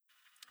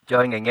Cho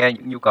ơi, Ngài nghe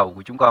những nhu cầu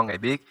của chúng con, Ngài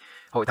biết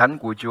hội thánh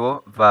của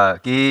Chúa và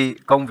cái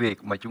công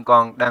việc mà chúng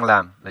con đang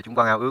làm là chúng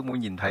con ao ước muốn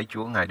nhìn thấy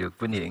Chúa Ngài được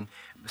vinh hiển,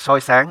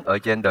 soi sáng ở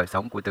trên đời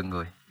sống của từng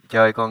người.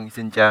 Cho ơi, con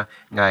xin Cha,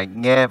 Ngài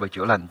nghe và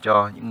chữa lành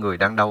cho những người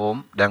đang đau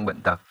ốm, đang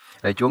bệnh tật.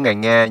 Lạy Chúa, Ngài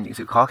nghe những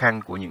sự khó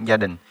khăn của những gia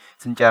đình.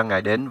 Xin Cha,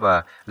 Ngài đến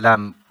và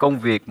làm công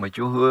việc mà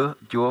Chúa hứa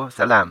Chúa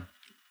sẽ làm.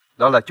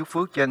 Đó là chúc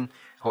phước trên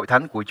hội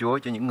thánh của Chúa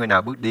cho những người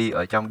nào bước đi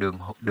ở trong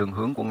đường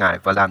hướng của Ngài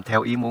và làm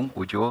theo ý muốn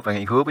của Chúa. Và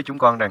Ngài hứa với chúng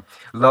con rằng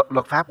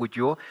luật pháp của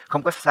Chúa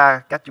không có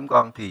xa cách chúng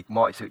con, thì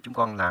mọi sự chúng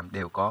con làm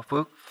đều có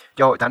phước.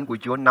 Cho hội thánh của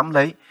Chúa nắm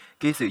lấy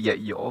cái sự dạy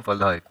dỗ và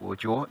lời của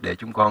Chúa để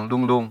chúng con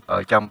luôn luôn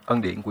ở trong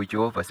ân điển của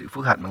Chúa và sự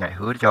phước hạnh mà Ngài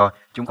hứa cho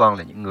chúng con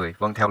là những người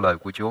vâng theo lời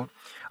của Chúa.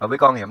 Ở với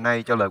con ngày hôm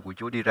nay, cho lời của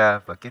Chúa đi ra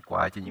và kết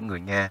quả cho những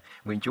người nghe.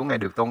 Nguyện Chúa Ngài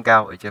được tôn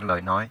cao ở trên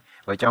lời nói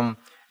và trong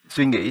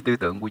suy nghĩ tư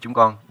tưởng của chúng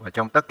con, và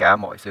trong tất cả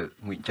mọi sự,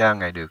 nguyện Cha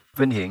Ngài được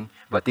vinh hiển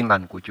và tin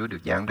lành của Chúa được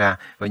giảng ra,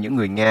 và những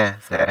người nghe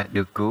sẽ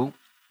được cứu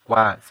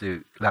qua sự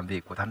làm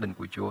việc của Thánh Linh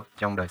của Chúa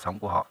trong đời sống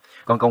của họ.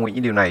 Con cầu nguyện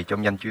những điều này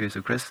trong danh Chúa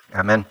Jesus Christ.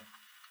 Amen.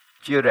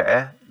 Chia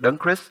rẽ Đấng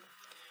Christ.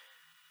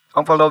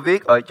 Ông Phao-lô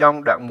viết ở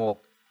trong đoạn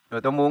 1,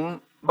 rồi tôi muốn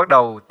bắt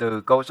đầu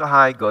từ câu số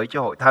 2, gửi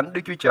cho hội thánh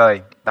Đức Chúa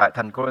Trời tại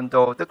thành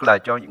Cô-rinh-tô, tức là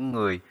cho những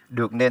người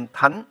được nên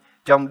thánh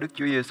trong Đức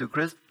Chúa Jesus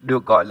Christ,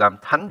 được gọi làm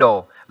thánh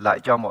đồ, lại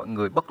cho mọi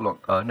người bất luận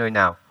ở nơi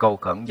nào cầu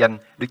khẩn danh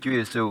Đức Chúa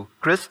Jesus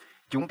Christ.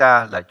 Chúng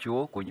ta là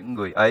Chúa của những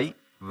người ấy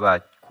và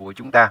của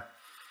chúng ta.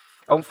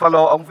 Ông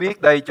Phao-lô ông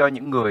viết đây cho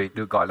những người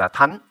được gọi là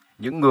thánh,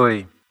 những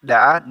người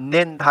đã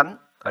nên thánh.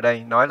 Ở đây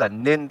nói là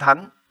nên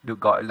thánh,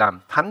 được gọi làm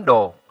thánh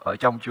đồ ở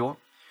trong Chúa.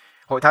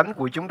 Hội thánh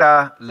của chúng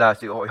ta là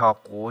sự hội họp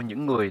của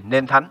những người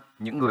nên thánh,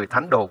 những người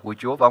thánh đồ của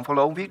Chúa. Và ông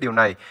Phao-lô ông viết điều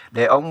này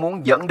để ông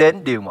muốn dẫn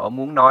đến điều mà ông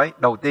muốn nói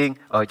đầu tiên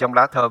ở trong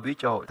lá thơ viết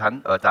cho hội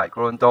thánh ở tại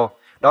Cô-rinh-tô.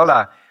 Đó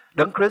là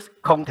Đấng Christ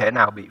không thể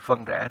nào bị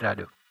phân rẽ ra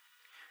được.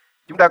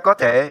 Chúng ta có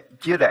thể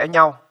chia rẽ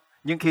nhau,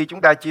 nhưng khi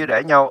chúng ta chia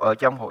rẽ nhau ở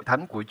trong hội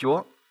thánh của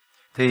Chúa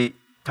thì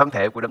thân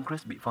thể của Đấng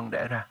Christ bị phân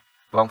rẽ ra.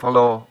 Và ông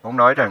Phao-lô ông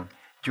nói rằng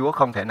Chúa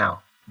không thể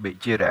nào bị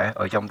chia rẽ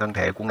ở trong thân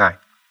thể của Ngài.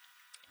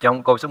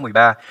 Trong câu số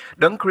 13,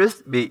 Đấng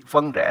Christ bị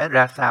phân rẽ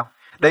ra sao?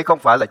 Đây không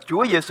phải là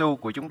Chúa Giêsu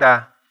của chúng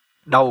ta,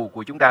 đầu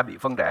của chúng ta bị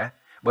phân rẽ.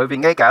 Bởi vì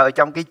ngay cả ở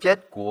trong cái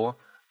chết của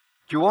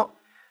Chúa,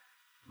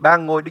 ba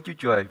ngôi Đức Chúa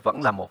Trời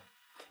vẫn là một.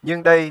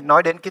 Nhưng đây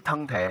nói đến cái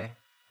thân thể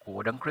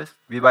của Đấng Christ.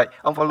 Vì vậy,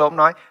 ông Phao-lô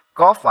nói,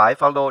 có phải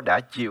Phao-lô đã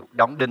chịu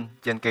đóng đinh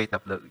trên cây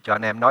thập-tự cho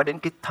anh em? Nói đến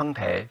cái thân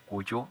thể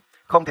của Chúa,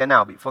 không thể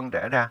nào bị phân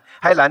rẽ ra.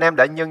 Hay là anh em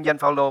đã nhân danh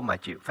Phao-lô mà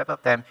chịu phép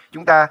báp-têm?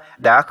 Chúng ta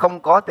đã không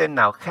có tên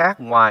nào khác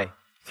ngoài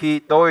khi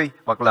tôi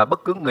hoặc là bất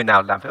cứ người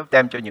nào làm phép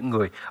báp-têm cho những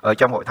người ở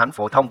trong hội thánh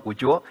phổ thông của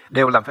Chúa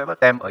đều làm phép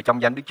báp-têm ở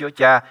trong danh Đức Chúa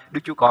Cha,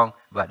 Đức Chúa Con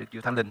và Đức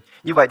Chúa Thánh Linh.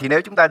 Như vậy thì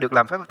nếu chúng ta được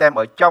làm phép báp-têm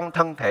ở trong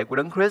thân thể của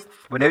Đấng Christ,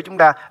 và nếu chúng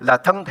ta là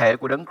thân thể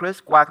của Đấng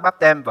Christ qua cái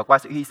báp-têm và qua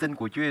sự hy sinh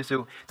của Chúa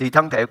Giêsu, thì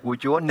thân thể của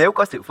Chúa nếu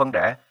có sự phân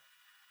rẽ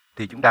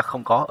thì chúng ta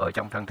không có ở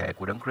trong thân thể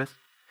của Đấng Christ.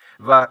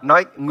 Và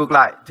nói ngược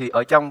lại thì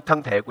ở trong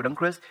thân thể của Đấng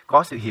Christ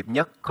có sự hiệp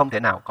nhất, không thể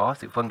nào có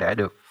sự phân rẽ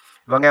được.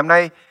 Và ngày hôm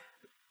nay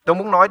tôi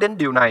muốn nói đến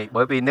điều này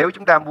bởi vì nếu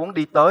chúng ta muốn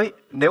đi tới,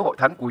 nếu hội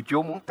thánh của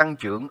Chúa muốn tăng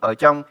trưởng ở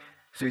trong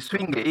sự suy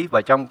nghĩ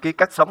và trong cái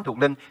cách sống thuộc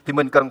linh, thì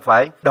mình cần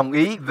phải đồng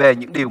ý về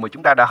những điều mà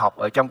chúng ta đã học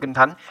ở trong Kinh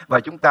Thánh và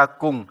chúng ta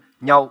cùng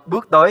nhau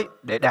bước tới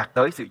để đạt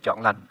tới sự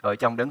trọn lành ở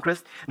trong Đấng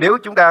Christ. Nếu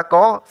chúng ta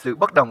có sự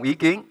bất đồng ý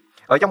kiến,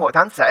 ở trong hội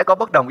thánh sẽ có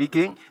bất đồng ý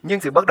kiến, nhưng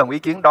sự bất đồng ý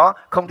kiến đó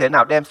không thể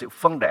nào đem sự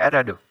phân rẽ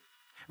ra được.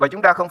 Và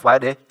chúng ta không phải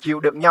để chịu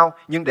đựng nhau,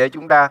 nhưng để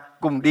chúng ta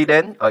cùng đi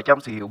đến ở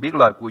trong sự hiểu biết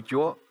lời của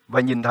Chúa và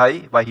nhìn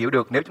thấy và hiểu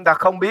được. Nếu chúng ta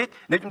không biết,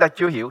 nếu chúng ta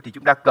chưa hiểu thì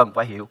chúng ta cần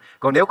phải hiểu.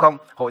 Còn nếu không,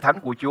 hội thánh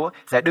của Chúa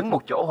sẽ đứng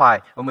một chỗ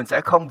hoài và mình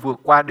sẽ không vượt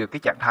qua được cái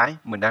trạng thái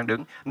mình đang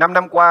đứng. 5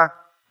 năm qua,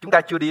 chúng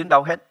ta chưa đi đến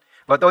đâu hết.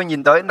 Và tôi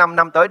nhìn tới 5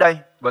 năm tới đây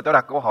và tôi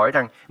đặt câu hỏi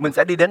rằng mình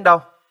sẽ đi đến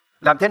đâu?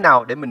 Làm thế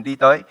nào để mình đi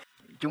tới?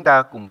 Chúng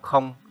ta cùng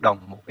không đồng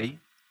một ý,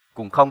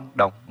 cùng không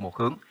đồng một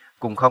hướng,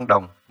 cùng không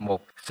đồng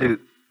một sự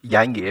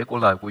giải nghĩa của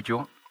lời của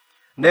Chúa.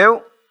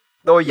 Nếu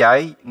tôi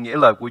giải nghĩa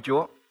lời của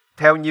Chúa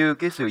theo như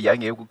cái sự giải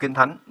nghĩa của Kinh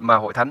Thánh mà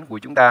hội thánh của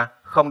chúng ta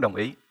không đồng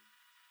ý,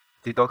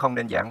 thì tôi không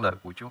nên giảng lời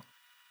của Chúa.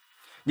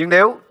 Nhưng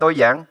nếu tôi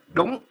giảng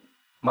đúng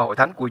mà hội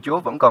thánh của Chúa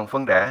vẫn còn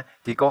phân rẽ,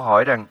 thì câu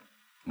hỏi rằng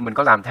mình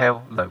có làm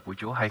theo lời của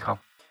Chúa hay không?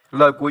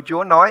 Lời của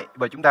Chúa nói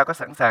và chúng ta có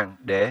sẵn sàng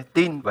để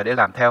tin và để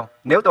làm theo.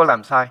 Nếu tôi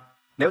làm sai,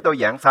 nếu tôi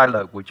giảng sai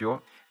lời của Chúa,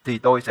 thì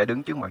tôi sẽ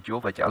đứng trước mặt Chúa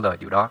và trả lời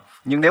điều đó.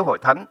 Nhưng nếu hội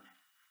thánh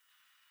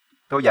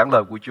tôi giảng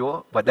lời của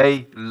Chúa và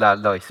đây là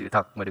lời sự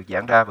thật mà được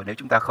giảng ra, và nếu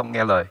chúng ta không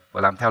nghe lời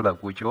và làm theo lời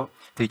của Chúa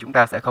thì chúng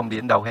ta sẽ không đi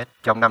đến đâu hết.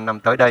 Trong 5 năm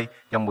tới đây,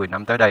 trong 10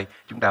 năm tới đây,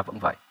 chúng ta vẫn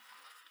vậy.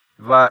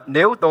 Và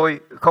nếu tôi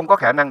không có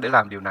khả năng để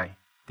làm điều này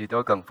thì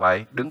tôi cần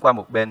phải đứng qua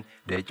một bên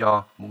để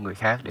cho một người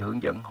khác để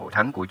hướng dẫn hội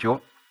thánh của Chúa.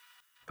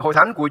 Hội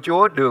thánh của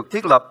Chúa được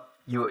thiết lập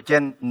dựa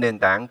trên nền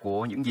tảng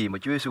của những gì mà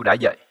Chúa Giêsu đã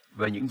dạy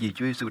và những gì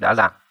Chúa Giêsu đã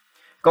làm.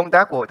 Công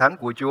tác của hội thánh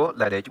của Chúa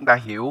là để chúng ta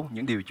hiểu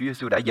những điều Chúa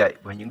Giêsu đã dạy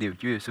và những điều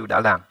Chúa Giêsu đã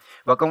làm.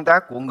 Và công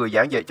tác của người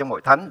giảng dạy trong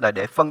hội thánh là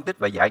để phân tích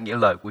và giải nghĩa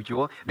lời của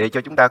Chúa để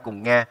cho chúng ta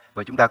cùng nghe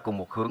và chúng ta cùng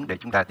một hướng để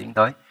chúng ta tiến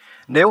tới.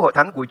 Nếu hội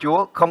thánh của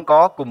Chúa không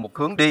có cùng một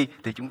hướng đi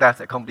thì chúng ta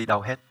sẽ không đi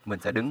đâu hết. Mình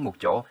sẽ đứng một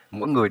chỗ,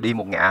 mỗi người đi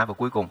một ngã và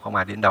cuối cùng không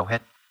ai đến đâu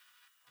hết.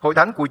 Hội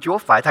thánh của Chúa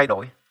phải thay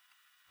đổi.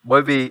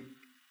 Bởi vì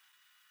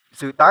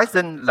sự tái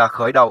sinh là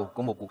khởi đầu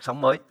của một cuộc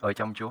sống mới ở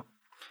trong Chúa.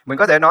 Mình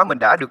có thể nói mình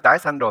đã được tái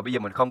sanh rồi, bây giờ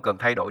mình không cần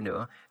thay đổi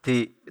nữa.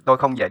 Thì tôi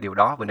không dạy điều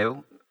đó, và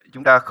nếu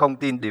chúng ta không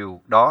tin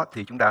điều đó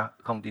thì chúng ta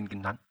không tin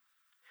Kinh Thánh.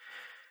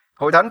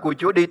 Hội thánh của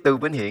Chúa đi từ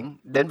vinh hiển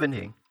đến vinh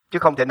hiển, chứ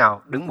không thể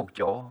nào đứng một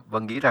chỗ và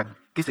nghĩ rằng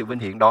cái sự vinh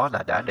hiển đó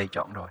là đã đầy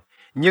trọn rồi.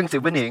 Nhưng sự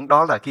vinh hiển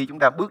đó là khi chúng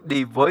ta bước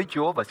đi với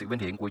Chúa và sự vinh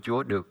hiển của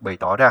Chúa được bày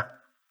tỏ ra.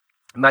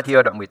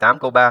 Ma-thi-ơ đoạn 18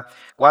 câu 3: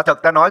 Quả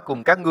thật ta nói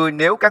cùng các ngươi,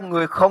 nếu các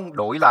ngươi không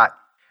đổi lại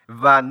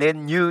và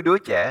nên như đứa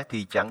trẻ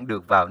thì chẳng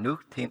được vào nước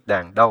thiên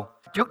đàng đâu.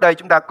 Trước đây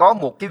chúng ta có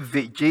một cái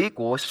vị trí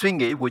của suy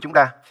nghĩ của chúng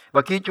ta.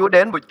 Và khi Chúa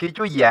đến, khi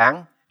Chúa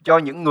giảng cho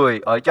những người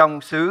ở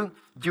trong xứ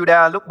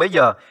Juda lúc bấy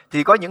giờ,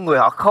 thì có những người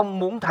họ không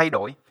muốn thay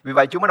đổi. Vì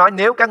vậy Chúa mới nói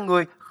nếu các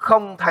ngươi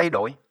không thay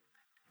đổi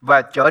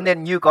và trở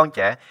nên như con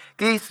trẻ.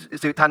 Cái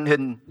sự thành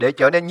hình để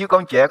trở nên như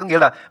con trẻ có nghĩa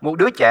là một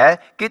đứa trẻ,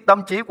 cái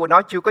tâm trí của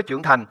nó chưa có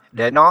trưởng thành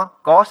để nó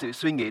có sự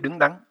suy nghĩ đứng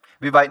đắn.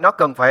 Vì vậy nó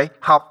cần phải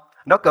học,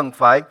 nó cần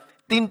phải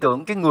tin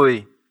tưởng cái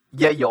người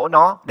dạy dỗ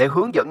nó để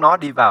hướng dẫn nó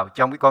đi vào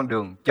trong cái con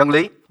đường chân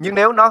lý. Nhưng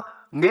nếu nó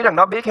nghĩ rằng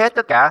nó biết hết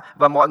tất cả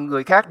và mọi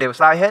người khác đều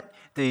sai hết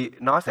thì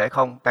nó sẽ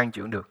không tăng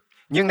trưởng được.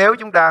 Nhưng nếu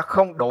chúng ta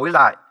không đổi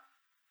lại,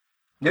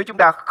 nếu chúng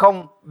ta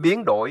không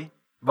biến đổi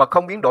và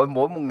không biến đổi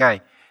mỗi một ngày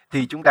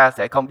thì chúng ta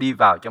sẽ không đi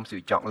vào trong sự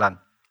chọn lành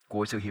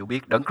của sự hiểu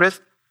biết Đấng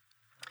Christ.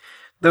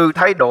 Từ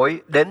thay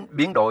đổi đến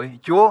biến đổi,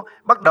 Chúa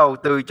bắt đầu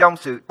từ trong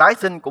sự tái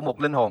sinh của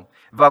một linh hồn.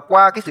 Và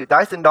qua cái sự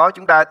tái sinh đó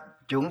chúng ta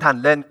trưởng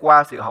thành lên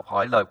qua sự học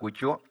hỏi lời của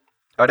Chúa.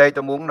 Ở đây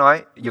tôi muốn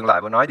dừng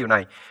lại và nói điều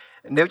này.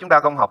 Nếu chúng ta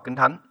không học Kinh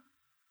Thánh,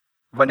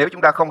 và nếu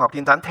chúng ta không học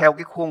Kinh Thánh theo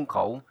cái khuôn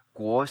khổ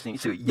của những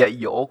sự dạy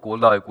dỗ của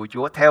lời của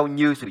Chúa, theo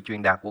như sự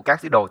truyền đạt của các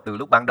sứ đồ từ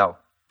lúc ban đầu,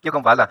 chứ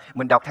không phải là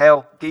mình đọc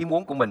theo cái ý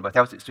muốn của mình và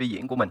theo sự suy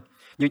diễn của mình.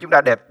 Nhưng chúng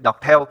ta đọc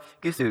theo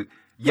cái sự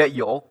dạy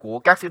dỗ của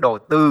các sứ đồ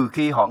từ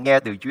khi họ nghe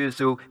từ Chúa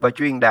Giêsu và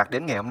truyền đạt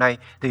đến ngày hôm nay,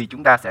 thì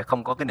chúng ta sẽ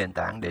không có cái nền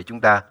tảng để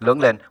chúng ta lớn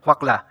lên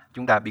hoặc là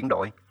chúng ta biến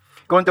đổi.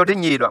 Cô-rinh-tô thứ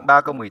nhì đoạn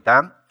 3 câu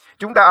 18: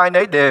 Chúng ta ai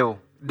nấy đều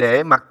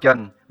để mặc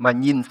trần mà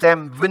nhìn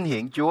xem vinh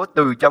hiển Chúa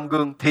từ trong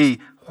gương, thì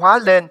hóa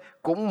lên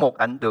cũng một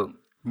ảnh tượng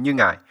như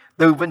Ngài,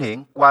 từ vinh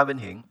hiển qua vinh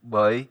hiển,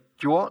 bởi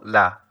Chúa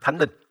là Thánh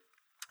Linh.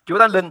 Chúa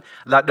Thánh Linh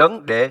là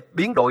đấng để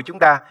biến đổi chúng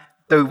ta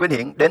từ vinh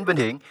hiển đến vinh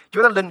hiển.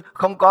 Chúa Thánh Linh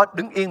không có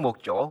đứng yên một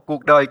chỗ.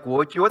 Cuộc đời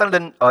của Chúa Thánh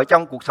Linh ở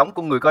trong cuộc sống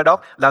của người Cơ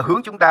Đốc là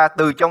hướng chúng ta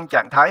từ trong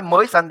trạng thái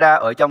mới sanh ra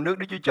ở trong nước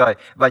Đức Chúa Trời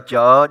và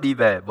trở đi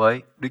về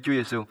với Đức Chúa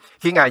Giêsu.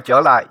 Khi Ngài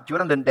trở lại, Chúa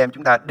Thánh Linh đem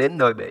chúng ta đến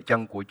nơi bệ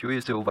chân của Chúa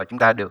Giêsu và chúng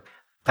ta được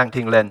thăng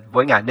thiên lên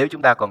với Ngài nếu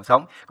chúng ta còn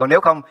sống. Còn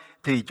nếu không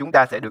thì chúng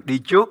ta sẽ được đi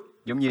trước,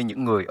 giống như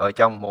những người ở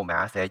trong mồ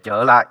mả sẽ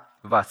trở lại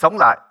và sống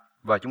lại,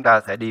 và chúng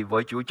ta sẽ đi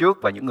với Chúa trước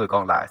và những người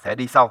còn lại sẽ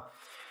đi sau.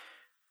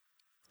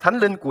 Thánh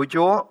Linh của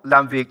Chúa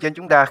làm việc trên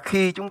chúng ta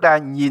khi chúng ta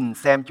nhìn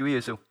xem Chúa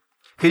Giêsu,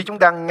 khi chúng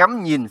ta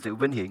ngắm nhìn sự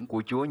vinh hiển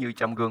của Chúa như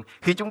trong gương.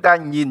 Khi chúng ta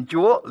nhìn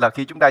Chúa là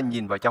khi chúng ta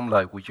nhìn vào trong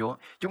lời của Chúa.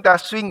 Chúng ta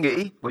suy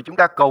nghĩ và chúng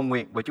ta cầu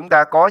nguyện và chúng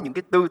ta có những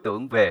cái tư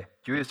tưởng về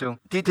Chúa Giêsu.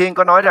 Thi Thiên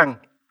có nói rằng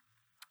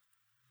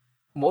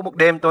mỗi một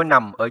đêm tôi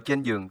nằm ở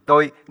trên giường,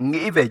 tôi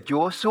nghĩ về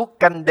Chúa suốt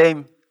canh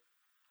đêm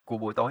của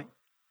buổi tối.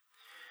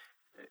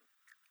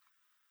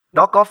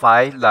 Đó có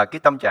phải là cái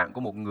tâm trạng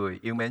của một người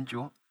yêu mến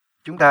Chúa?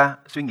 Chúng ta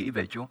suy nghĩ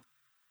về Chúa.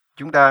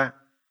 Chúng ta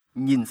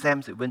nhìn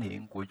xem sự vinh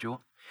hiển của Chúa.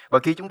 Và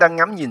khi chúng ta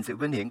ngắm nhìn sự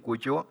vinh hiển của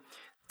Chúa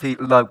thì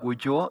lời của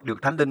Chúa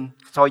được Thánh Linh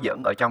soi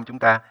dẫn ở trong chúng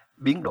ta,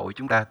 biến đổi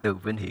chúng ta từ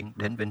vinh hiển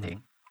đến vinh hiển.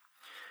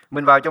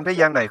 Mình vào trong thế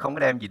gian này không có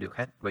đem gì được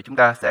hết, và chúng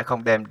ta sẽ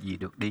không đem gì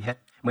được đi hết.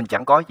 Mình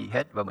chẳng có gì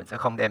hết và mình sẽ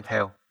không đem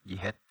theo gì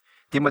hết.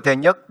 Thi-mô-thê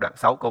nhất đoạn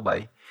 6 câu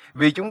 7: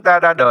 Vì chúng ta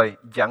ra đời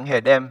chẳng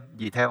hề đem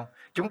gì theo,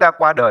 chúng ta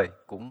qua đời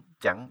cũng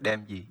chẳng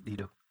đem gì đi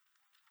được.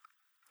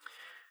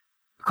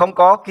 Không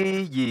có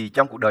cái gì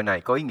trong cuộc đời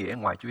này có ý nghĩa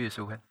ngoài Chúa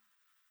Giêsu hết.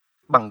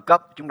 Bằng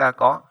cấp chúng ta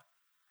có,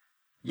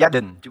 gia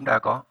đình chúng ta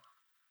có,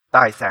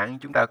 tài sản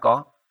chúng ta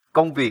có,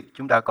 công việc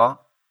chúng ta có,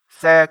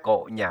 xe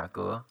cộ, nhà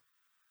cửa,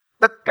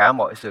 tất cả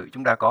mọi sự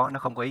chúng ta có, nó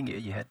không có ý nghĩa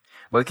gì hết.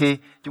 Bởi khi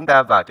chúng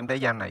ta vào trong thế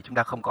gian này, chúng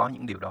ta không có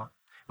những điều đó.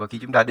 Và khi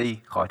chúng ta đi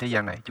khỏi thế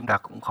gian này, chúng ta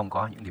cũng không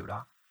có những điều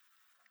đó.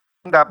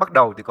 Chúng ta bắt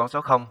đầu từ con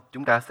số 0,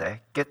 chúng ta sẽ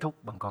kết thúc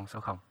bằng con số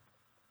 0.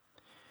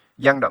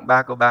 Giăng đoạn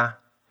 3 câu 3: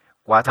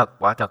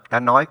 quả thật ta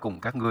nói cùng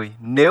các ngươi,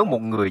 nếu một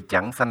người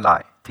chẳng sanh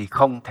lại thì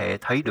không thể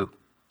thấy được.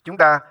 Chúng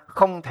ta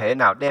không thể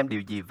nào đem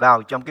điều gì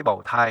vào trong cái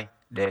bầu thai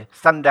để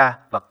sanh ra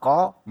và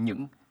có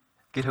những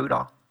cái thứ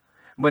đó.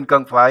 Mình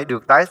cần phải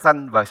được tái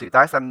sanh, và sự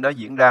tái sanh đó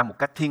diễn ra một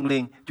cách thiêng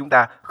liêng. Chúng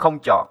ta không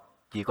chọn,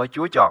 chỉ có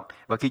Chúa chọn.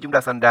 Và khi chúng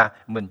ta sanh ra,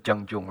 mình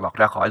trần truồng lọt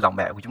ra khỏi lòng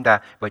mẹ của chúng ta,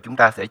 và chúng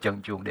ta sẽ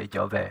trần truồng để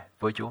trở về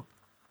với Chúa.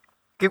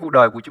 Cái cuộc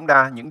đời của chúng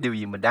ta, những điều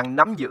gì mình đang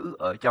nắm giữ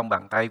ở trong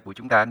bàn tay của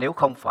chúng ta, nếu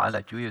không phải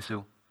là Chúa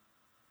Giêsu,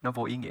 nó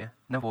vô ý nghĩa,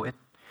 nó vô ích.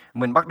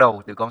 Mình bắt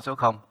đầu từ con số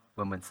 0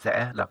 và mình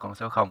sẽ là con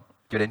số 0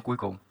 cho đến cuối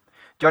cùng.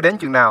 Cho đến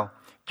chừng nào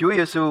Chúa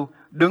Giêsu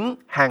đứng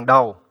hàng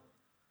đầu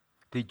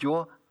thì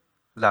Chúa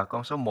là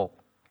con số 1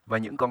 và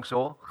những con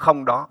số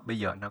không đó bây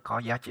giờ nó có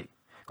giá trị.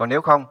 Còn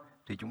nếu không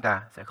thì chúng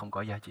ta sẽ không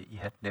có giá trị gì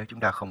hết nếu chúng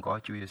ta không có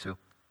Chúa Giêsu.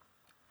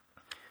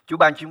 Chúa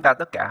ban chúng ta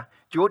tất cả.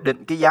 Chúa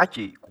định cái giá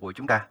trị của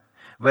chúng ta.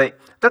 Vậy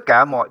tất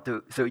cả mọi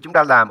sự chúng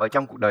ta làm ở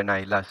trong cuộc đời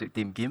này là sự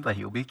tìm kiếm và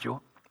hiểu biết Chúa.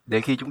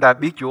 Để khi chúng ta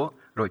biết Chúa,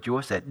 rồi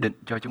Chúa sẽ định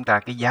cho chúng ta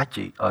cái giá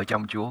trị ở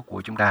trong Chúa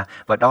của chúng ta.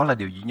 Và đó là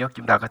điều duy nhất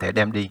chúng ta có thể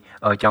đem đi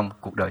ở trong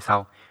cuộc đời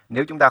sau.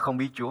 Nếu chúng ta không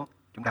biết Chúa,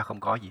 chúng ta không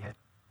có gì hết.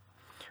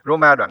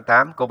 Roma đoạn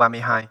 8 câu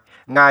 32.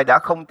 Ngài đã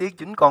không tiếc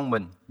chính con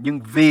mình, nhưng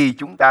vì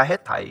chúng ta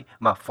hết thảy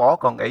mà phó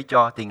con ấy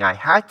cho, thì Ngài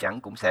há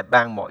chẳng cũng sẽ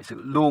ban mọi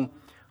sự luôn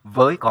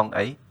với con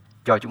ấy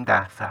cho chúng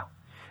ta sao?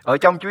 Ở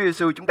trong Chúa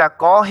Giêsu chúng ta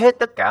có hết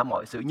tất cả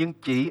mọi sự, nhưng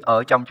chỉ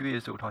ở trong Chúa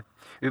Giêsu thôi.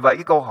 Vì vậy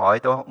cái câu hỏi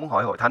tôi muốn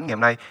hỏi hội thánh ngày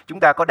hôm nay, chúng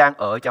ta có đang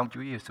ở trong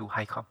Chúa Giêsu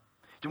hay không?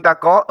 Chúng ta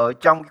có ở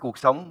trong cái cuộc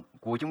sống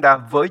của chúng ta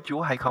với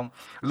Chúa hay không?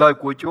 Lời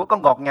của Chúa có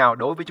ngọt ngào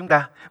đối với chúng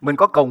ta? Mình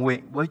có cầu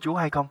nguyện với Chúa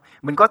hay không?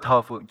 Mình có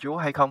thờ phượng Chúa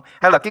hay không?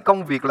 Hay là cái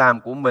công việc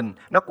làm của mình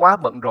nó quá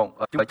bận rộn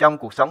ở trong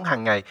cuộc sống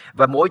hàng ngày,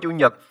 và mỗi Chủ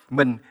nhật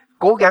mình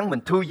cố gắng mình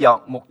thu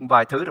dọn một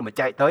vài thứ rồi mình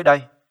chạy tới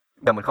đây,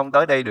 mà mình không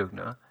tới đây được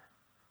nữa.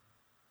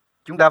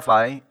 Chúng ta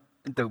phải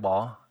từ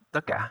bỏ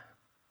tất cả.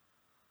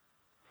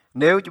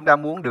 Nếu chúng ta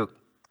muốn được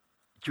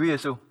Chúa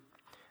Giêsu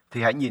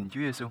thì hãy nhìn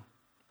Chúa Giêsu.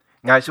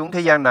 Ngài xuống thế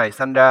gian này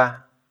sanh ra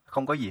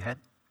không có gì hết,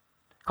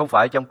 không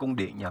phải trong cung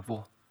điện nhà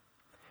vua.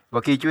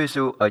 Và khi Chúa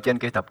Giêsu ở trên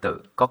cây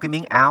thập-tự có cái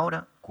miếng áo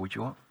đó của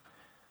Chúa,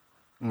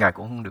 Ngài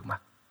cũng không được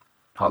mặc.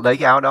 Họ lấy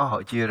cái áo đó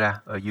họ chia ra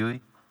ở dưới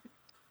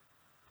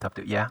thập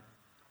tự giá.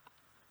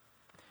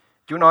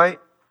 Chúa nói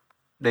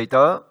đầy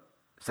tớ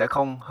sẽ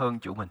không hơn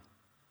chủ mình.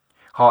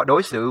 Họ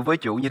đối xử với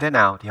chủ như thế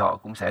nào thì họ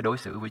cũng sẽ đối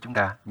xử với chúng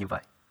ta như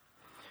vậy.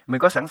 Mình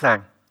có sẵn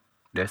sàng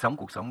để sống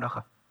cuộc sống đó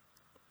không?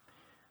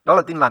 Đó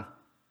là tin lành.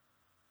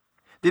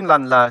 Tin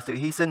lành là sự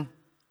hy sinh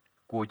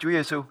của Chúa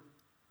Giêsu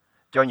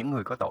cho những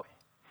người có tội.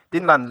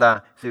 Tin lành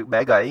là sự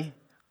bẻ gãy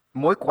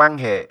mối quan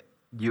hệ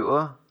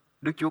giữa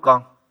Đức Chúa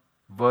Con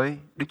với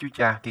Đức Chúa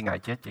Cha khi Ngài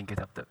chết trên cây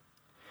thập tự.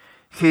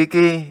 Khi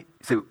cái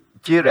sự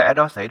chia rẽ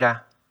đó xảy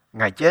ra,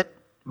 Ngài chết,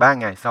 3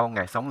 ngày sau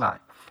Ngài sống lại.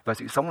 Và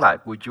sự sống lại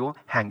của Chúa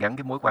hàn gắn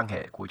cái mối quan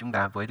hệ của chúng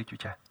ta với Đức Chúa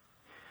Cha.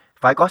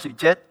 Phải có sự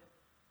chết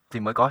thì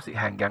mới có sự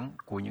hàn gắn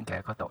của những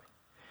kẻ có tội.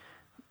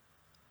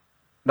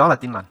 Đó là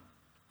tin lành.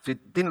 Sự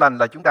tin lành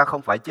là chúng ta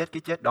không phải chết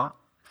cái chết đó.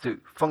 Sự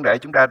phân rẽ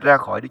chúng ta ra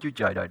khỏi Đức Chúa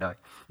Trời đời đời.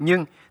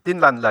 Nhưng tin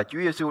lành là Chúa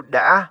Giêsu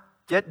đã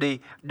chết đi,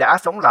 đã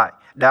sống lại,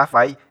 đã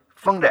phải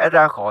phân rẽ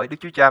ra khỏi Đức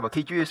Chúa Cha. Và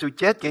khi Chúa Giêsu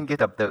chết trên cây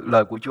thập tự,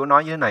 lời của Chúa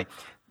nói như thế này: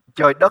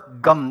 trời đất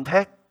gầm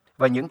thét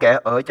và những kẻ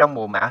ở trong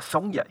mồ mả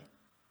sống dậy.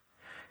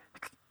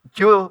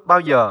 Chưa bao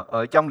giờ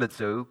ở trong lịch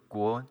sử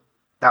của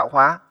tạo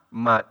hóa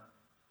mà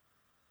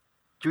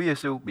Chúa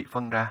Giêsu bị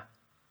phân ra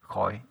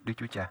khỏi Đức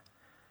Chúa Cha.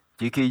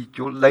 Chỉ khi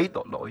Chúa lấy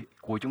tội lỗi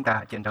của chúng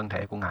ta trên thân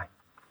thể của Ngài.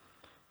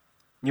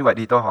 Như vậy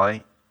thì tôi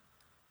hỏi,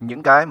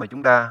 những cái mà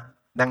chúng ta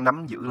đang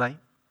nắm giữ lấy,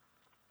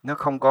 nó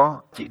không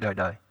có trị đời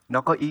đời,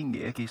 nó có ý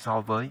nghĩa khi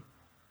so với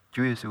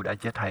Chúa Giêsu đã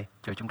chết thay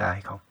cho chúng ta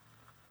hay không?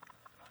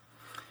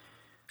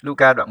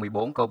 Luca đoạn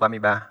 14 câu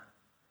 33.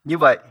 Như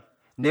vậy,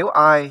 nếu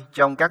ai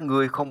trong các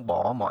ngươi không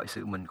bỏ mọi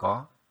sự mình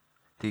có,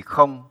 thì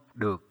không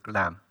được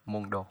làm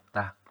môn đồ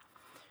ta.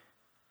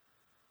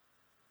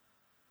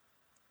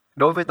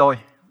 Đối với tôi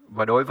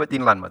và đối với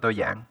tin lành mà tôi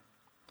giảng,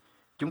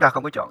 chúng ta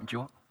không có chọn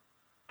Chúa.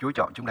 Chúa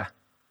chọn chúng ta.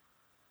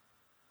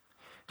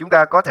 Chúng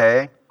ta có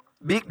thể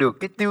biết được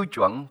cái tiêu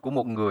chuẩn của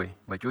một người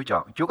mà Chúa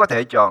chọn. Chúa có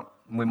thể chọn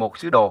 11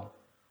 sứ đồ,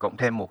 cộng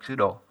thêm một sứ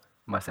đồ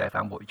mà sẽ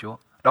phản bội Chúa.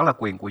 Đó là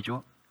quyền của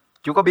Chúa.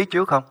 Chúa có biết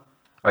trước không?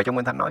 Ở trong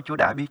Kinh Thánh nói Chúa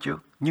đã biết trước,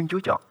 nhưng Chúa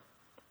chọn.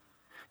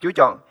 Chúa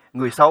chọn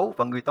người xấu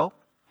và người tốt.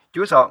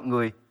 Chúa chọn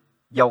người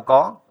giàu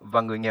có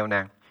và người nghèo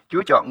nàn.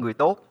 Chúa chọn người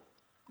tốt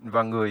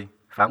và người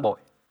phản bội.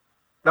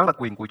 Đó là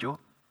quyền của Chúa.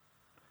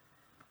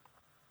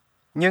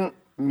 Nhưng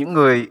những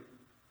người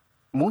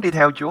muốn đi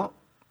theo Chúa,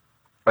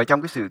 ở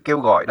trong cái sự kêu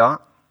gọi đó,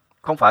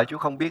 không phải Chúa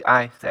không biết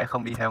ai sẽ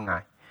không đi theo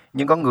Ngài.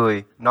 Nhưng có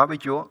người nói với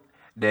Chúa,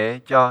 để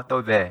cho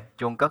tôi về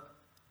chôn cất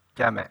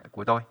cha mẹ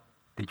của tôi.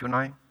 Thì Chúa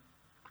nói,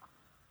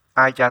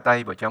 ai tra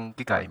tay vào trong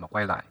cái cày mà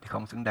quay lại thì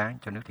không xứng đáng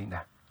cho nước thiên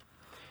đàng.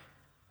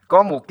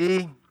 Có một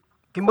cái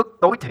mức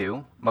tối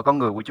thiểu mà con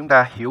người của chúng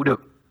ta hiểu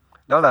được.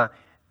 Đó là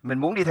mình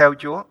muốn đi theo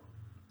Chúa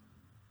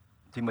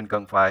thì mình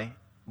cần phải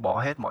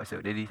bỏ hết mọi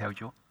sự để đi theo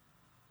Chúa.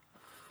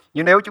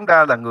 Nhưng nếu chúng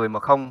ta là người mà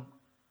không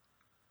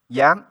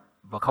dám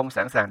và không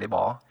sẵn sàng để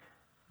bỏ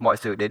mọi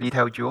sự để đi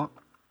theo Chúa,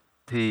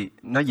 thì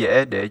nó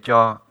dễ để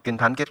cho Kinh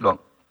Thánh kết luận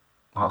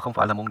họ không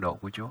phải là môn đồ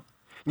của Chúa.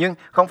 Nhưng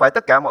không phải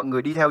tất cả mọi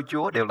người đi theo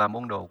Chúa đều là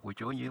môn đồ của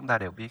Chúa, như chúng ta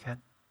đều biết hết.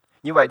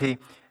 Như vậy thì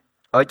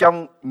ở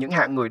trong những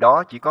hạng người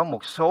đó chỉ có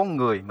một số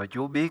người mà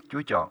Chúa biết,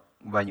 Chúa chọn,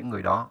 và những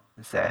người đó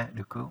sẽ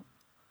được cứu.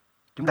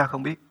 Chúng ta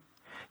không biết.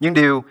 Nhưng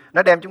điều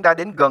nó đem chúng ta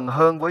đến gần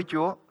hơn với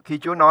Chúa khi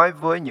Chúa nói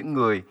với những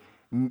người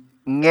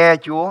nghe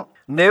Chúa: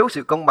 nếu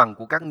sự công bằng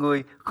của các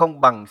ngươi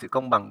không bằng sự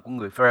công bằng của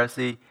người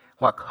Pha-ri-si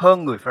hoặc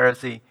hơn người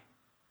Pha-ri-si,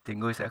 thì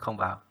ngươi sẽ không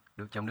vào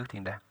được trong nước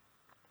thiên đàng.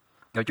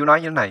 Rồi Chúa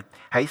nói như thế này: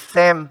 hãy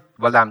xem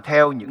và làm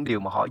theo những điều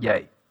mà họ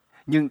dạy,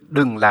 nhưng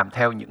đừng làm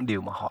theo những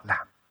điều mà họ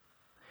làm.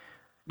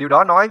 Điều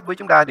đó nói với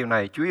chúng ta điều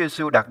này, Chúa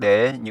Giêsu đặt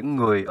để những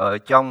người ở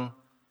trong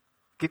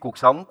cái cuộc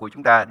sống của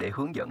chúng ta để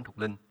hướng dẫn thuộc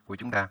linh của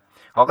chúng ta.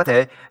 Họ có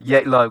thể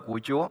dạy lời của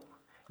Chúa,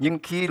 nhưng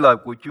khi lời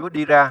của Chúa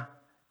đi ra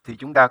thì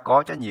chúng ta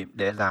có trách nhiệm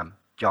để làm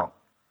chọn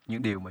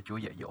những điều mà Chúa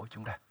dạy dỗ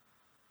chúng ta.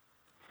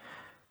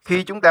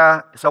 Khi chúng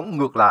ta sống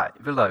ngược lại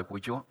với lời của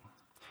Chúa,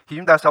 khi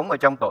chúng ta sống ở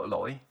trong tội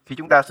lỗi, khi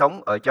chúng ta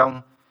sống ở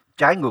trong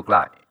trái ngược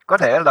lại, có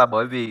thể là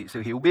bởi vì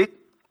sự hiểu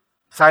biết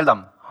sai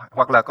lầm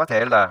hoặc là có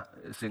thể là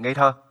sự ngây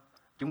thơ,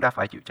 chúng ta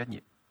phải chịu trách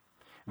nhiệm.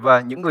 Và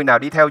những người nào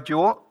đi theo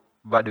Chúa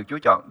và được Chúa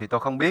chọn thì tôi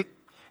không biết,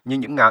 nhưng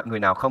những người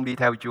nào không đi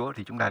theo Chúa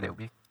thì chúng ta đều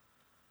biết.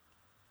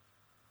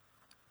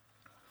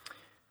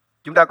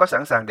 Chúng ta có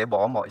sẵn sàng để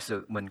bỏ mọi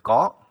sự mình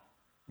có.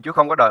 Chúa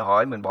không có đòi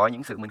hỏi mình bỏ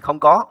những sự mình không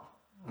có.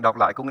 Đọc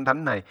lại câu Kinh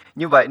Thánh này.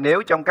 Như vậy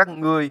nếu trong các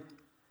ngươi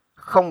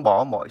không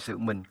bỏ mọi sự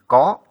mình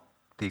có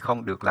thì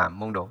không được làm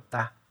môn đồ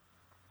ta.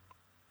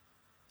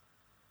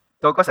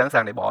 Tôi có sẵn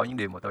sàng để bỏ những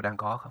điều mà tôi đang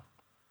có không?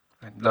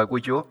 Lời của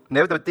Chúa.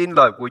 Nếu tôi tin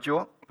lời của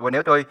Chúa và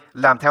nếu tôi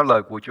làm theo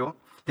lời của Chúa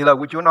thì lời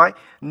của Chúa nói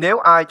nếu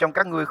ai trong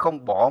các ngươi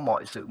không bỏ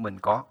mọi sự mình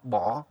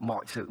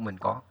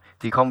có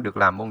thì không được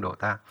làm môn đồ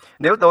ta.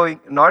 Nếu tôi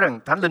nói rằng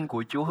Thánh Linh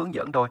của Chúa hướng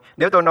dẫn tôi,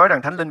 nếu tôi nói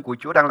rằng Thánh Linh của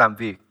Chúa đang làm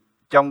việc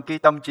trong cái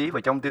tâm trí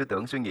và trong tư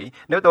tưởng suy nghĩ,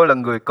 nếu tôi là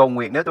người cầu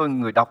nguyện, nếu tôi là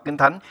người đọc Kinh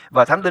Thánh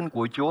và Thánh Linh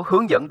của Chúa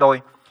hướng dẫn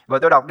tôi và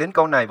tôi đọc đến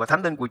câu này và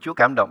Thánh Linh của Chúa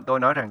cảm động tôi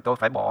nói rằng tôi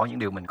phải bỏ những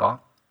điều mình có,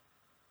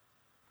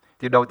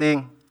 thì đầu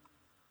tiên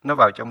nó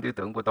vào trong tư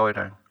tưởng của tôi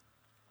rằng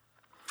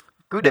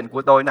quyết định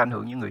của tôi nó ảnh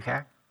hưởng những người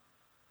khác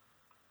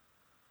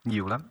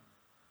nhiều lắm.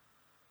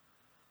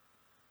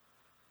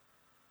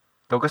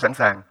 Tôi có sẵn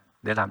sàng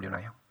để làm điều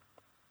này không?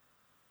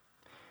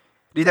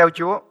 Đi theo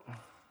Chúa,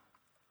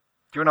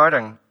 Chúa nói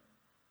rằng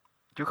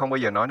Chúa không bao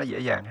giờ nói nó dễ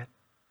dàng hết.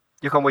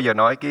 Chúa không bao giờ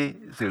nói cái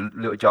sự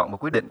lựa chọn và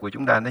quyết định của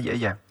chúng ta nó dễ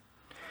dàng.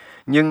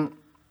 Nhưng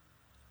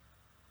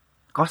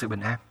có sự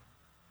bình an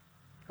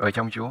ở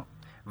trong Chúa.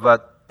 Và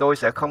tôi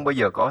sẽ không bao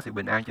giờ có sự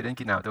bình an cho đến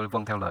khi nào tôi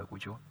vâng theo lời của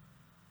Chúa.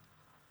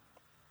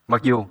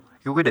 Mặc dù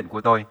cái quyết định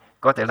của tôi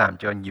có thể làm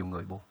cho nhiều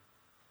người buồn.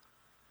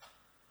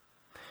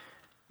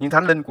 Nhưng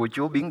Thánh Linh của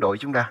Chúa biến đổi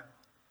chúng ta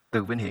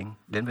từ vinh hiển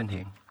đến vinh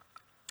hiển.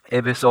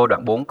 Ê-phê-sô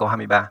đoạn 4 câu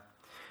 23.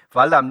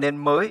 Phải làm nên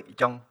mới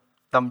trong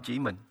tâm trí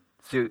mình.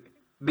 Sự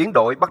biến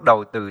đổi bắt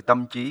đầu từ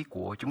tâm trí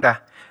của chúng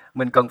ta.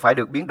 Mình cần phải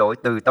được biến đổi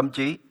từ tâm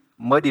trí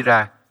mới đi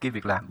ra cái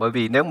việc làm. Bởi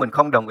vì nếu mình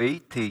không đồng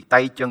ý thì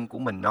tay chân của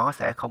mình nó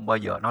sẽ không bao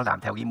giờ nó làm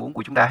theo ý muốn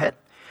của chúng ta hết.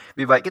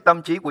 Vì vậy cái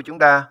tâm trí của chúng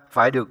ta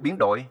phải được biến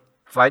đổi,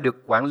 phải được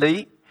quản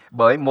lý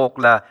bởi một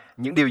là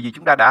những điều gì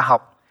chúng ta đã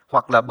học,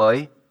 hoặc là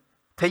bởi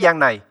thế gian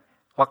này,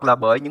 hoặc là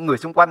bởi những người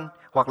xung quanh,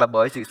 hoặc là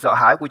bởi sự sợ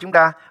hãi của chúng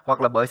ta,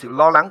 hoặc là bởi sự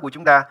lo lắng của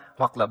chúng ta,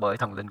 hoặc là bởi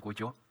thần linh của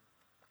Chúa.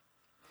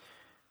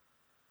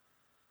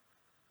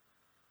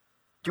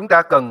 Chúng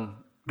ta cần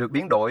được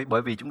biến đổi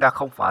bởi vì chúng ta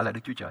không phải là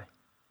Đức Chúa Trời.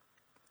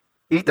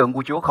 Ý tưởng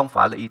của Chúa không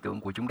phải là ý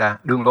tưởng của chúng ta.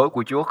 Đường lối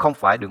của Chúa không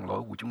phải đường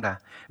lối của chúng ta.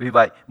 Vì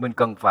vậy, mình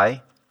cần phải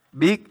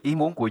biết ý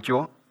muốn của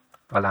Chúa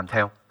và làm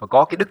theo. Và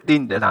có cái đức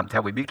tin để làm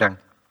theo, vì biết rằng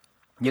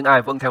những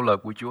ai vâng theo lời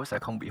của Chúa sẽ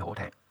không bị hổ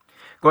thẹn.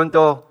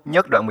 Cô-rinh-tô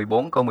nhất đoạn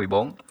 14 câu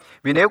 14.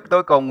 Vì nếu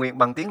tôi cầu nguyện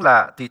bằng tiếng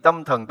lạ thì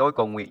tâm thần tôi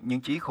cầu nguyện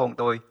nhưng trí khôn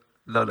tôi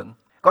lơ lửng.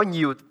 Có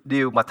nhiều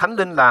điều mà Thánh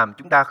Linh làm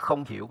chúng ta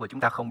không hiểu và chúng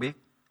ta không biết.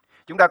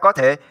 Chúng ta có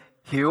thể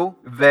hiểu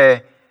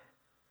về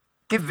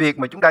cái việc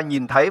mà chúng ta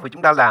nhìn thấy và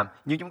chúng ta làm,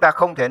 nhưng chúng ta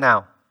không thể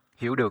nào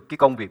hiểu được cái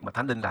công việc mà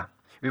Thánh Linh làm.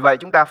 Vì vậy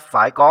chúng ta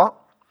phải có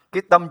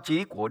cái tâm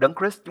trí của Đấng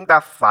Christ, chúng ta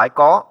phải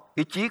có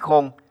cái trí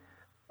khôn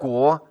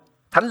của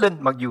Thánh Linh,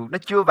 mặc dù nó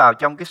chưa vào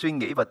trong cái suy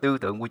nghĩ và tư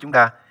tưởng của chúng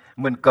ta.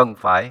 Mình cần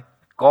phải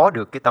có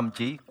được cái tâm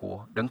trí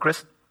của Đấng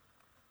Christ.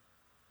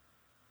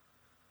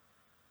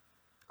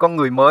 Con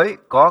người mới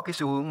có cái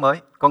xu hướng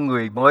mới, con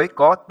người mới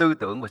có tư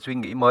tưởng và suy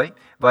nghĩ mới.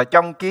 Và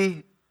trong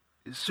cái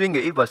suy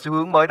nghĩ và xu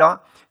hướng mới đó,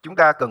 chúng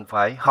ta cần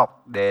phải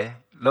học để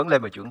lớn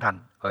lên và trưởng thành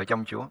ở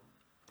trong Chúa.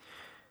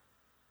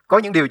 Có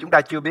những điều chúng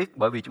ta chưa biết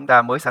bởi vì chúng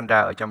ta mới sanh ra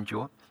ở trong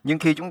Chúa. Nhưng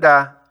khi chúng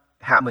ta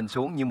hạ mình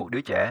xuống như một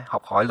đứa trẻ,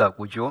 học hỏi lời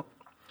của Chúa,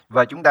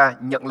 và chúng ta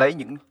nhận lấy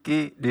những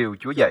cái điều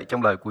Chúa dạy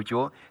trong lời của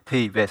Chúa,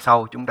 thì về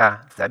sau chúng ta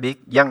sẽ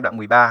biết. Giăng đoạn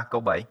 13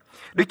 câu 7.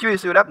 Đức Chúa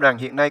Giêsu đáp rằng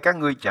hiện nay các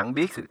ngươi chẳng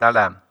biết sự ta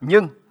làm,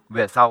 nhưng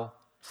về sau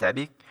sẽ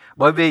biết.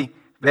 Bởi vì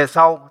về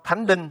sau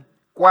Thánh Linh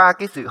qua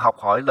cái sự học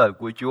hỏi lời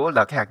của Chúa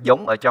là cái hạt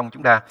giống ở trong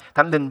chúng ta,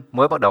 Thánh Linh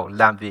mới bắt đầu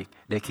làm việc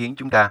để khiến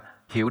chúng ta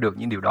hiểu được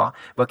những điều đó.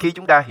 Và khi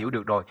chúng ta hiểu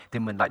được rồi thì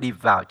mình lại đi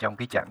vào trong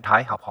cái trạng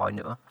thái học hỏi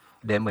nữa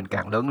để mình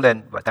càng lớn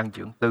lên và tăng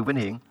trưởng từ vinh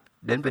hiển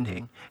đến vinh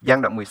hiển.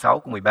 Giăng đoạn 16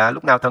 câu 13.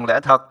 Lúc nào thần lẽ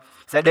thật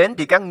sẽ đến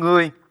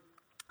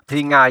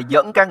thì Ngài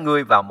dẫn các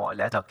ngươi vào mọi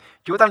lẽ thật.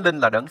 Chúa Thánh Linh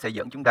là Đấng sẽ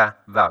dẫn chúng ta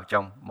vào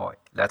trong mọi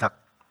lẽ thật.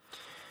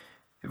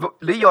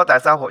 Lý do tại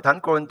sao hội thánh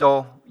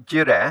Cô-rinh-tô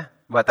chia rẽ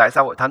và tại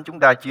sao hội thánh chúng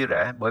ta chia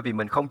rẽ, bởi vì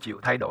mình không chịu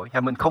thay đổi,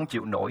 hay mình không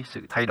chịu nổi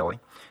sự thay đổi.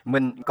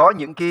 Mình có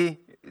những cái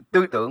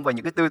tư tưởng và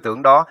những cái tư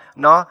tưởng đó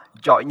nó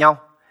chọi nhau.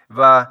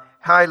 Và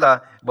hai là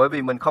bởi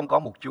vì mình không có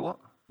một Chúa,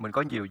 mình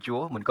có nhiều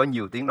Chúa, mình có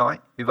nhiều tiếng nói.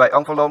 Vì vậy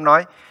ông Phao-lô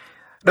nói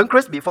Đấng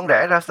Christ bị phân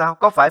rẽ ra sao?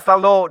 Có phải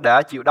Phao-lô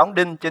đã chịu đóng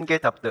đinh trên cây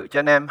thập-tự cho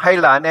anh em, hay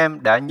là anh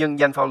em đã nhân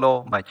danh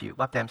Phao-lô mà chịu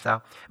báp-têm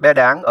sao? Bè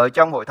đảng ở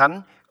trong hội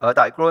thánh ở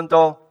tại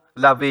Cô-rinh-tô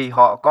là vì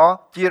họ có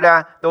chia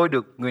ra, tôi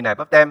được người này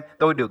báp-têm,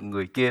 tôi được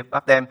người kia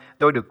báp-têm,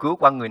 tôi được cứu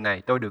qua người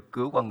này, tôi được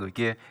cứu qua người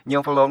kia.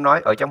 Nhưng Phao-lô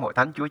nói ở trong hội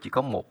thánh Chúa chỉ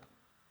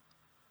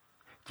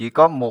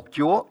có một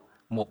Chúa,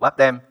 một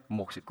báp-têm,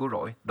 một sự cứu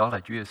rỗi, đó là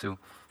Chúa Giêsu.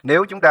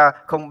 Nếu chúng ta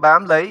không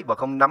bám lấy và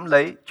không nắm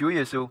lấy Chúa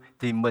Giêsu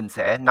thì mình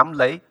sẽ nắm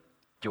lấy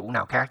chủ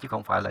nào khác chứ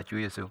không phải là Chúa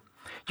Giêsu.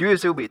 Chúa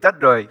Giêsu bị tách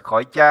rời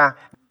khỏi Cha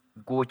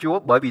của Chúa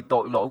bởi vì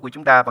tội lỗi của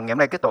chúng ta, và ngày hôm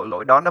nay cái tội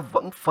lỗi đó nó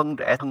vẫn phân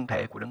rẽ thân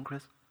thể của Đấng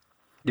Christ.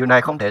 Điều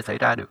này không thể xảy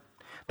ra được.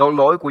 Tội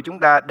lỗi của chúng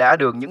ta đã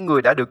được, những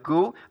người đã được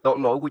cứu, tội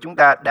lỗi của chúng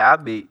ta đã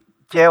bị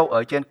treo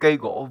ở trên cây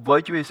gỗ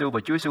với Chúa Giêsu, và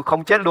Chúa Giêsu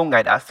không chết luôn,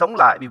 Ngài đã sống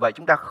lại, vì vậy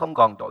chúng ta không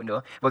còn tội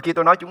nữa. Và khi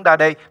tôi nói chúng ta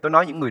đây, tôi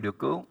nói những người được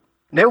cứu.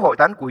 Nếu hội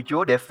thánh của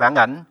Chúa để phản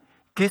ảnh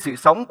cái sự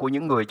sống của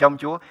những người trong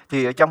Chúa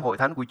thì ở trong hội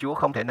thánh của Chúa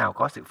không thể nào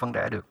có sự phân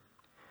rẽ được.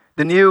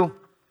 Tình yêu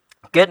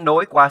kết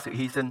nối qua sự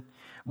hy sinh.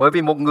 Bởi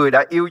vì một người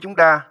đã yêu chúng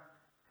ta,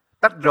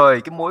 tách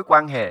rời cái mối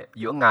quan hệ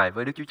giữa Ngài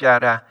với Đức Chúa Cha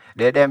ra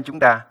để đem chúng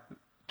ta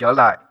trở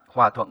lại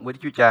hòa thuận với Đức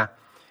Chúa Cha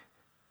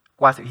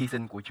qua sự hy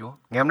sinh của Chúa.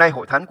 Ngày hôm nay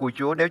hội thánh của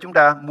Chúa, nếu chúng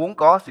ta muốn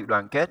có sự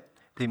đoàn kết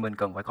thì mình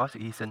cần phải có sự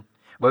hy sinh.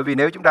 Bởi vì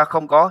nếu chúng ta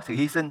không có sự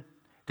hy sinh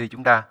thì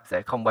chúng ta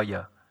sẽ không bao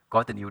giờ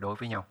có tình yêu đối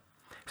với nhau.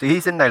 Sự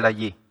hy sinh này là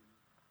gì?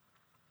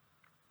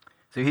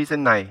 Sự hy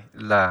sinh này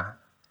là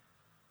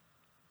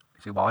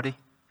sự bỏ đi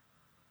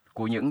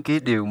của những cái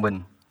điều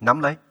mình nắm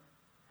lấy.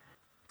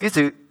 Cái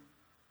sự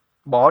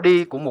bỏ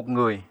đi của một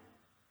người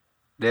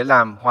để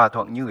làm hòa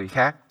thuận như người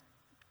khác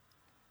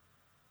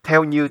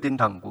theo như tinh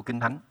thần của Kinh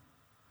Thánh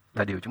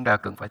là điều chúng ta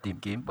cần phải tìm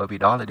kiếm, bởi vì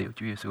đó là điều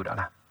Chúa Giêsu đã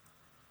làm.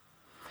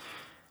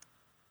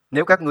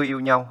 Nếu các ngươi yêu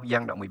nhau,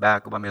 Giăng đoạn 13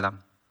 câu 35,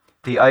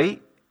 thì ấy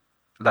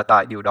là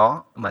tại điều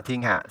đó mà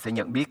thiên hạ sẽ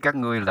nhận biết các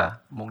ngươi là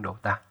môn đồ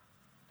ta.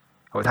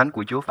 Hội thánh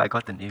của Chúa phải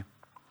có tình yêu.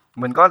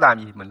 Mình có làm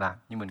gì mình làm,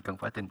 nhưng mình cần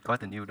phải có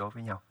tình yêu đối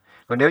với nhau.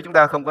 Còn nếu chúng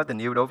ta không có tình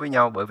yêu đối với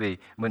nhau bởi vì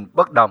mình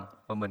bất đồng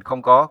và mình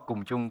không có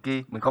cùng chung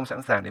mình không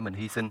sẵn sàng để mình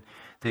hy sinh,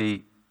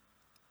 thì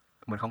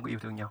mình không có yêu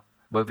thương nhau.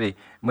 Bởi vì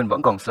mình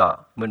vẫn còn sợ,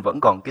 mình vẫn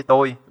còn cái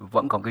tôi,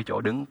 vẫn còn cái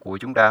chỗ đứng của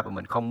chúng ta, và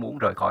mình không muốn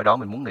rời khỏi đó,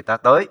 mình muốn người ta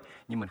tới,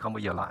 nhưng mình không bao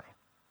giờ lại.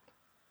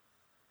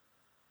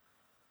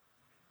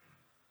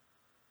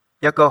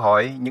 Gia Cơ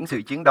hỏi những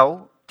sự chiến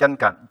đấu tranh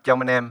cạnh trong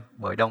anh em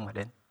bởi đâu mà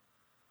đến?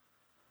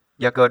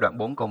 Gia Cơ đoạn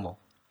 4 câu 1.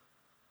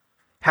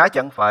 Há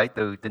chẳng phải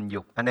từ tình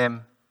dục anh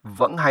em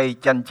vẫn hay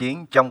tranh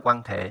chiến trong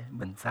quan thể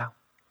mình sao?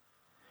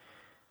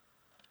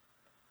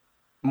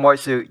 Mọi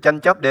sự tranh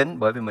chấp đến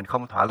bởi vì mình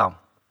không thỏa lòng.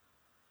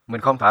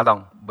 Mình không thỏa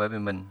lòng bởi vì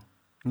mình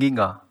nghi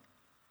ngờ.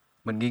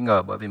 Mình nghi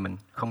ngờ bởi vì mình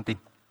không tin.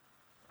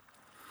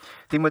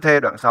 Thi-mô-thê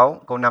đoạn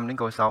 6 câu 5 đến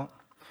câu 6.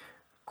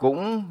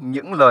 Cũng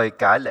những lời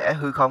cãi lẽ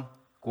hư không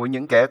của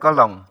những kẻ có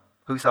lòng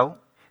hư xấu,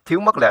 thiếu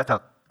mất lẽ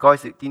thật, coi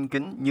sự tin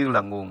kính như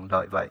là nguồn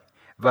lợi vậy,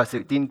 và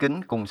sự tin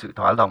kính cùng sự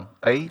thỏa lòng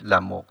ấy là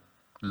một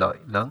lợi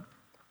lớn.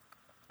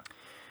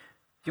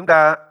 Chúng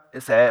ta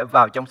sẽ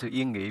vào trong sự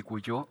yên nghỉ của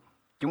Chúa.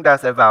 Chúng ta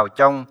sẽ vào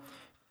trong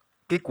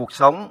cái cuộc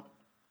sống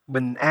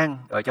bình an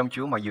ở trong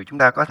Chúa, mặc dù chúng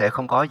ta có thể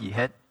không có gì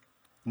hết.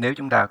 Nếu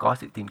chúng ta có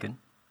sự tin kính,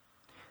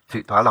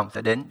 sự thỏa lòng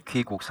sẽ đến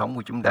khi cuộc sống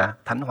của chúng ta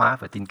thánh hóa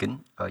và tin kính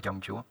ở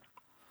trong Chúa.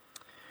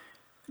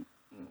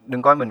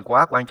 Đừng coi mình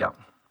quá quan trọng.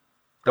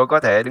 Tôi có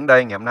thể đứng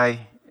đây ngày hôm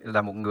nay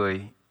là một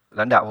người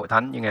lãnh đạo hội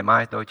thánh, nhưng ngày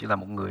mai tôi chỉ là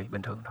một người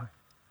bình thường thôi.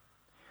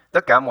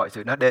 Tất cả mọi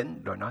sự nó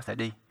đến rồi nó sẽ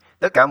đi.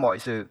 Tất cả mọi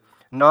sự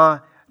nó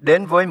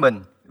đến với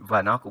mình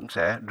và nó cũng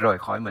sẽ rời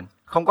khỏi mình.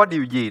 Không có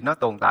điều gì nó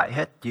tồn tại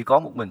hết, chỉ có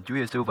một mình Chúa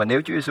Giêsu, và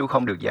nếu Chúa Giêsu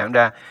không được giảng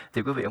ra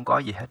thì quý vị không có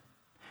gì hết.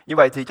 Như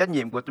vậy thì trách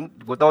nhiệm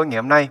của tôi ngày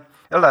hôm nay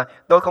đó là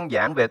tôi không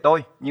giảng về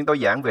tôi, nhưng tôi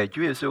giảng về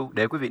Chúa Giêsu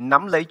để quý vị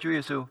nắm lấy Chúa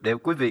Giêsu, để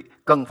quý vị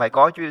cần phải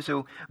có Chúa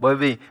Giêsu, bởi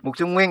vì mục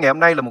sư Nguyên ngày hôm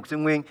nay là mục sư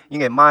Nguyên, nhưng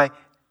ngày mai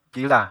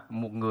chỉ là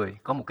một người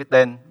có một cái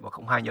tên và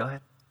không ai nhớ hết.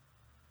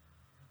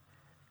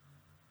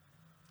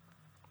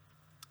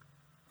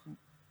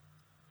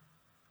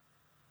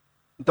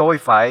 Tôi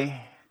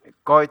phải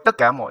coi tất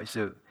cả mọi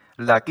sự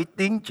là cái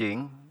tiến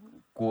triển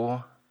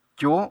của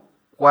Chúa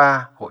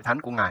qua hội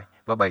thánh của Ngài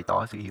và bày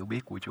tỏ sự hiểu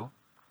biết của Chúa.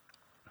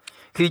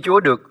 Khi Chúa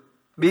được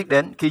biết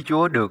đến, khi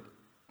Chúa được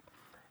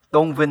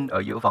tôn vinh ở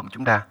giữa vòng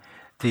chúng ta,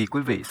 thì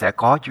quý vị sẽ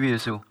có Chúa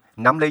Giêsu,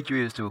 nắm lấy Chúa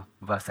Giêsu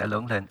và sẽ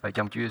lớn lên ở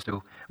trong Chúa Giêsu.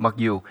 Mặc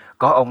dù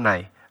có ông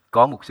này,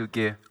 có mục sư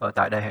kia ở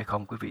tại đây hay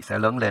không, quý vị sẽ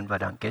lớn lên và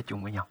đoàn kết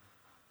chung với nhau.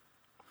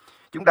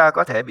 Chúng ta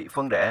có thể bị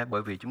phân rẽ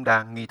bởi vì chúng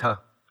ta nghi thơ.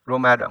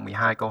 Roma đoạn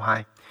 12 câu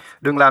 2.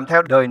 Đừng làm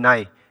theo đời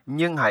này,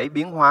 nhưng hãy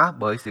biến hóa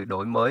bởi sự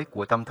đổi mới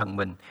của tâm thần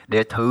mình,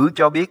 để thử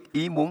cho biết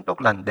ý muốn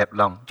tốt lành, đẹp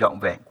lòng, trọn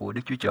vẹn của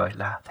Đức Chúa Trời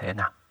là thế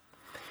nào.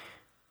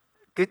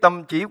 Cái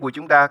tâm trí của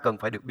chúng ta cần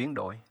phải được biến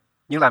đổi.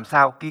 Nhưng làm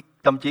sao cái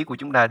tâm trí của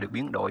chúng ta được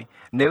biến đổi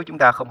nếu chúng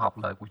ta không học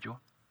lời của Chúa?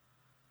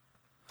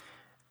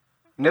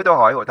 Nếu tôi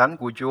hỏi hội thánh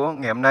của Chúa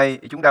ngày hôm nay,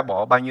 chúng ta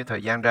bỏ bao nhiêu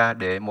thời gian ra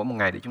để mỗi một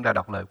ngày để chúng ta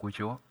đọc lời của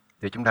Chúa,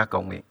 để chúng ta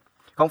cầu nguyện?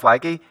 Không phải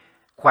cái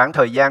khoảng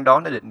thời gian đó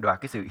nó định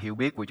đoạt cái sự hiểu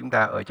biết của chúng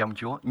ta ở trong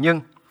Chúa,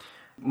 nhưng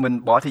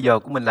mình bỏ thời giờ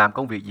của mình làm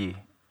công việc gì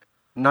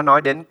nó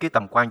nói đến cái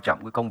tầm quan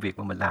trọng của công việc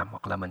mà mình làm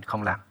hoặc là mình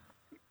không làm.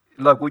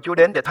 Lời của Chúa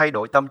đến để thay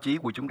đổi tâm trí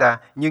của chúng ta,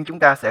 nhưng chúng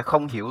ta sẽ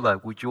không hiểu lời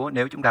của Chúa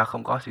nếu chúng ta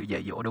không có sự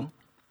dạy dỗ đúng.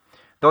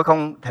 Tôi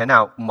không thể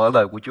nào mở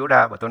lời của Chúa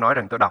ra và tôi nói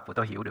rằng tôi đọc và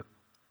tôi hiểu được.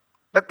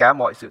 Tất cả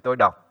mọi sự tôi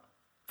đọc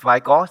phải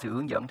có sự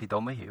hướng dẫn thì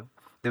tôi mới hiểu.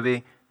 Tại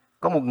vì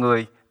có một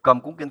người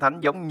cầm cuốn Kinh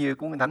Thánh giống như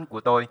cuốn Kinh Thánh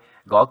của tôi,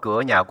 gõ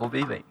cửa nhà của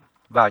quý vị.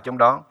 Vào trong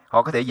đó,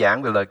 họ có thể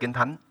giảng về lời Kinh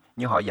Thánh,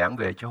 nhưng họ giảng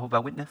về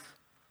Jehovah Witness.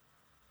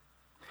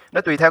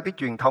 Nó tùy theo cái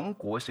truyền thống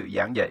của sự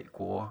giảng dạy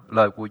của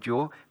lời của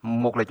Chúa.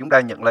 Một là chúng ta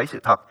nhận lấy sự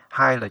thật,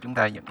 hai là chúng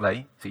ta nhận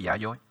lấy sự giả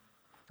dối.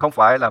 Không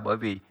phải là bởi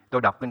vì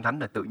tôi đọc Kinh Thánh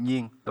là tự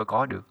nhiên tôi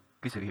có được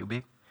cái sự hiểu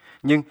biết.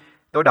 Nhưng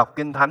tôi đọc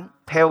Kinh Thánh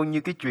theo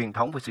như cái truyền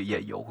thống và sự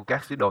dạy dỗ của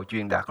các sứ đồ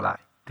truyền đạt lại,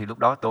 thì lúc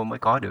đó tôi mới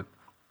có được.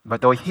 Và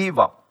tôi hy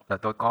vọng là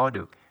tôi có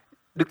được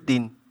đức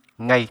tin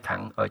ngay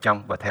thẳng ở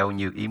trong và theo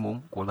như ý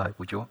muốn của lời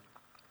của Chúa.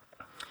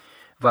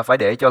 Và phải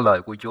để cho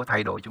lời của Chúa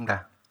thay đổi chúng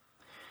ta.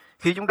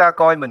 Khi chúng ta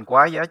coi mình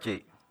quá giá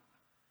trị,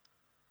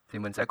 thì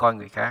mình sẽ coi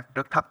người khác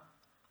rất thấp.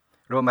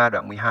 Roma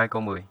đoạn 12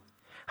 câu 10.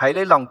 Hãy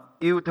lấy lòng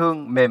yêu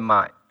thương mềm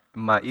mại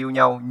mà yêu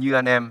nhau như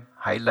anh em,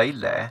 hãy lấy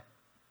lẽ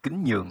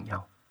kính nhường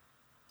nhau.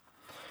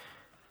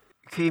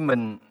 Khi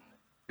mình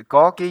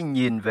có cái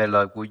nhìn về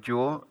lời của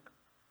Chúa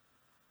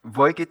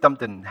với cái tâm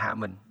tình hạ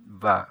mình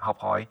và học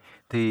hỏi,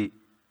 thì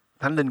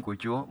Thánh Linh của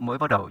Chúa mới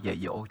bắt đầu dạy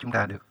dỗ chúng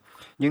ta được.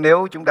 Nhưng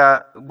nếu chúng ta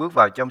bước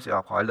vào trong sự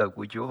học hỏi lời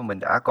của Chúa và mình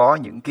đã có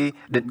những cái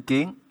định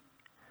kiến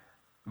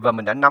và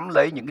mình đã nắm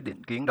lấy những cái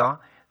định kiến đó,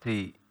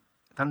 thì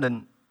Thánh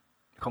Linh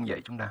không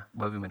dạy chúng ta,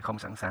 bởi vì mình không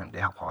sẵn sàng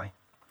để học hỏi.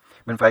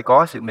 Mình phải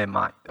có sự mềm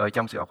mại ở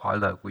trong sự học hỏi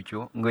lời của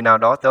Chúa. Người nào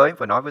đó tới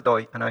và nói với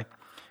tôi, anh ơi,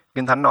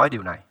 Kinh Thánh nói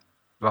điều này,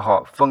 và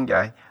họ phân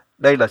giải,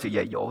 đây là sự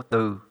dạy dỗ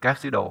từ các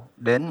sứ đồ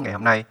đến ngày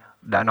hôm nay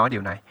đã nói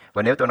điều này.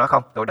 Và nếu tôi nói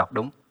không, tôi đọc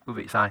đúng, quý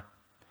vị sai,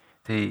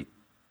 thì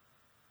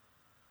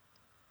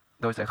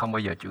tôi sẽ không bao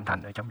giờ trưởng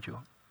thành ở trong Chúa.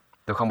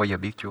 Tôi không bao giờ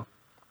biết Chúa.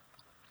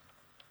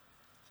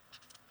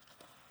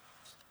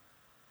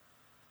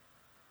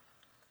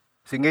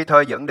 Sự nghi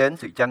thơ dẫn đến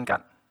sự tranh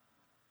cạnh.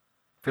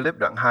 Philip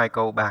đoạn 2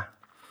 câu 3.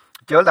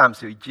 Chớ làm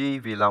sự chi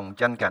vì lòng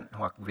tranh cạnh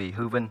hoặc vì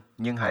hư vinh,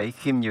 nhưng hãy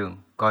khiêm nhường,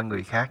 coi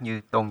người khác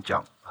như tôn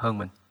trọng hơn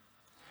mình.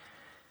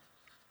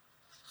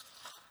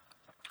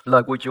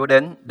 Lời của Chúa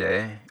đến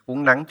để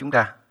uốn nắn chúng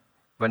ta.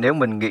 Và nếu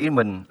mình nghĩ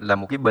mình là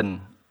một cái bình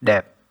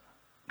đẹp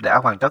đã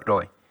hoàn tất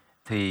rồi,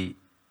 thì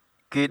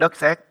cái đất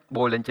sét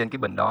bôi lên trên cái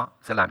bình đó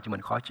sẽ làm cho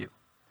mình khó chịu.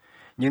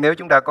 Nhưng nếu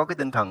chúng ta có cái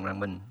tinh thần rằng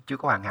mình chưa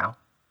có hoàn hảo,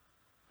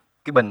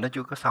 cái bình nó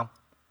chưa có xong,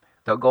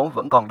 thợ gốm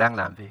vẫn còn đang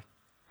làm việc,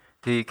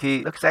 thì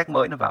khi đất sét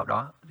mới nó vào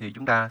đó thì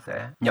chúng ta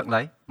sẽ nhận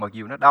lấy. Mặc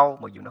dù nó đau,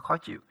 mặc dù nó khó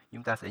chịu,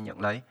 chúng ta sẽ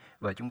nhận lấy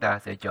và chúng ta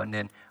sẽ trở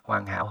nên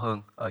hoàn hảo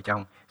hơn ở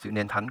trong sự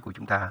nên thánh của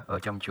chúng ta ở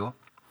trong Chúa.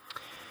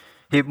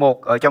 Hiệp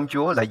một ở trong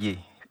Chúa là gì?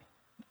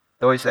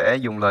 Tôi sẽ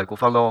dùng lời của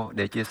Phao-lô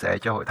để chia sẻ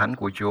cho hội thánh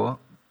của Chúa.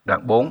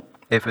 Đoạn 4,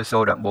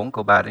 Ê-phê-sô đoạn 4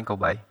 câu 3 đến câu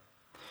 7.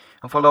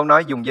 Ông Phao-lô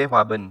nói dùng dây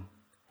hòa bình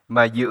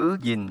mà giữ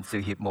gìn sự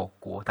hiệp một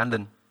của Thánh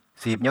Linh.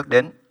 Sự hiệp nhất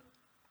đến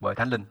bởi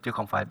Thánh Linh chứ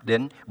không phải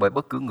đến bởi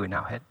bất cứ người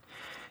nào hết.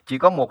 Chỉ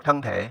có một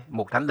thân thể,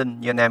 một Thánh Linh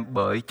như anh em,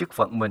 bởi chức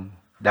phận mình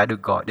đã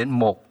được gọi đến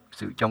một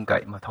sự trông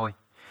cậy mà thôi.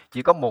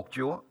 Chỉ có một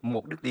Chúa,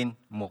 một đức tin,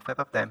 một phép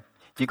báp-têm.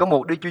 Chỉ có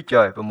một Đức Chúa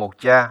Trời và một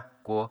Cha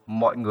của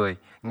mọi người.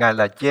 Ngài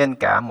là trên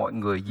cả mọi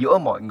người, giữa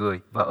mọi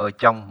người và ở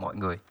trong mọi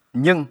người.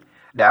 Nhưng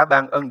đã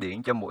ban ân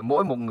điển cho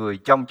mỗi một người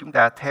trong chúng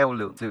ta theo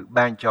lượng sự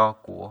ban cho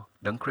của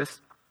Đấng Christ.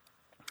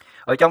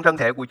 Ở trong thân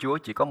thể của Chúa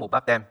chỉ có một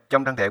báp-têm.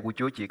 Trong thân thể của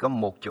Chúa chỉ có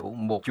một chủ,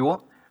 một Chúa,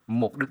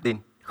 một đức tin,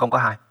 không có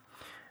hai.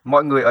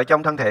 Mọi người ở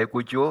trong thân thể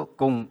của Chúa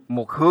cùng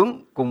một hướng,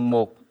 cùng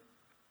một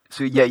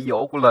sự dạy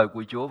dỗ của lời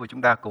của Chúa và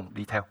chúng ta cùng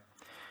đi theo.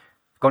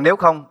 Còn nếu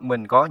không,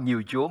 mình có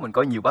nhiều Chúa, mình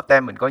có nhiều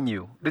báp-têm, mình có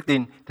nhiều đức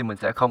tin thì mình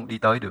sẽ không đi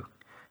tới được.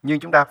 Nhưng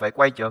chúng ta phải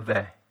quay trở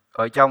về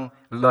ở trong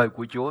lời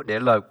của Chúa, để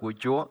lời của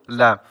Chúa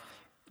là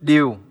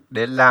điều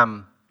để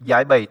làm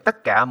giải bày tất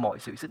cả mọi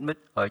sự xích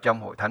mích ở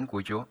trong hội thánh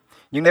của Chúa.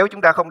 Nhưng nếu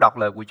chúng ta không đọc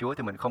lời của Chúa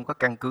thì mình không có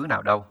căn cứ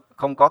nào đâu.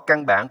 Không có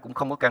căn bản, cũng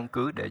không có căn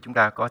cứ để chúng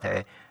ta có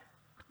thể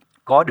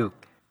có được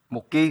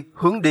một cái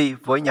hướng đi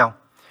với nhau.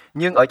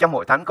 Nhưng ở trong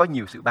hội thánh có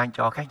nhiều sự ban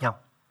cho khác nhau.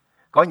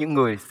 Có những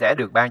người sẽ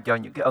được ban cho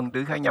những cái ân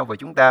tứ khác nhau và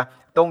chúng ta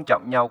tôn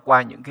trọng nhau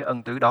qua những cái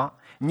ân tứ đó.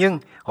 Nhưng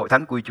hội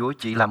thánh của Chúa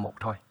chỉ là một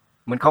thôi.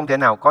 Mình không thể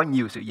nào có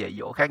nhiều sự dạy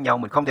dỗ khác nhau,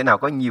 mình không thể nào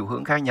có nhiều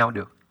hướng khác nhau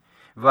được.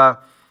 Và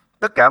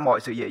tất cả mọi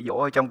sự dạy dỗ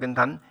ở trong Kinh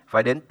Thánh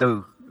phải đến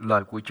từ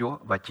lời của Chúa,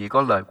 và chỉ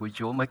có lời của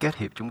Chúa mới kết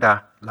hiệp chúng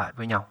ta lại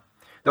với nhau.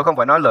 Tôi không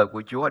phải nói lời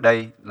của Chúa ở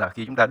đây là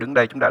khi chúng ta đứng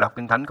đây chúng ta đọc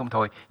Kinh Thánh không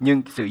thôi,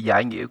 nhưng sự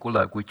giải nghĩa của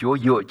lời của Chúa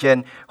dựa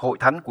trên hội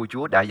thánh của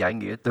Chúa đã giải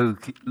nghĩa từ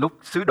lúc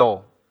sứ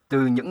đồ,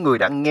 từ những người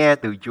đã nghe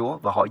từ Chúa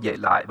và họ dạy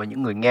lại, và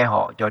những người nghe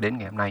họ cho đến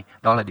ngày hôm nay.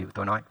 Đó là điều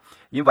tôi nói.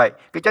 Như vậy,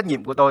 cái trách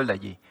nhiệm của tôi là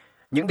gì?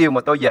 Những điều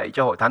mà tôi dạy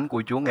cho hội thánh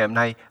của Chúa ngày hôm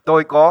nay,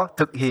 tôi có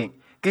thực hiện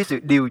cái sự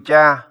điều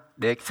tra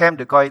để xem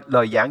được coi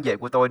lời giảng dạy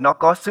của tôi nó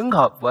có xứng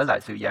hợp với lại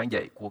sự giảng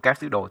dạy của các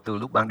sứ đồ từ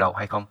lúc ban đầu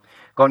hay không.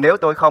 Còn nếu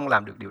tôi không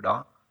làm được điều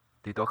đó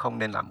thì tôi không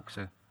nên làm mục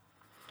sư.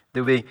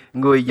 Tại vì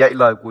người dạy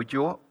lời của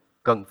Chúa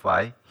cần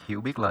phải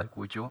hiểu biết lời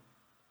của Chúa.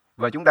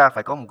 Và chúng ta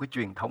phải có một cái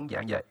truyền thống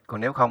giảng dạy.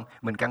 Còn nếu không,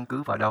 mình căn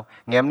cứ vào đâu?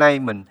 Ngày hôm nay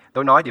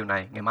tôi nói điều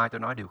này, ngày mai tôi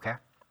nói điều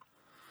khác.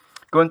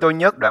 Cô-rinh-tô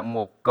nhất đoạn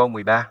 1 câu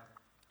 13.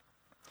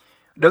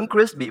 Đấng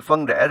Christ bị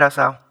phân rẽ ra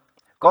sao?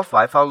 Có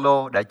phải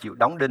Phao-lô đã chịu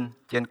đóng đinh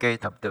trên cây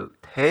thập-tự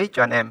thế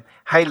cho anh em,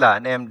 hay là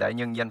anh em đã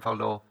nhân danh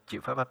Phao-lô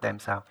chịu phép báp-têm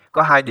sao?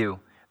 Có hai điều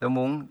tôi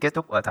muốn kết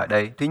thúc ở tại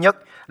đây. Thứ nhất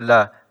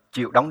là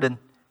chịu đóng đinh.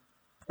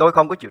 Tôi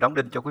không có chịu đóng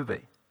đinh cho quý vị.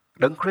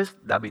 Đấng Christ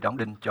đã bị đóng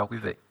đinh cho quý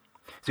vị.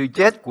 Sự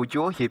chết của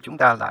Chúa hiệp chúng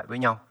ta lại với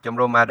nhau. Trong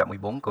Roma đoạn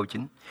 14 câu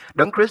 9.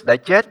 Đấng Christ đã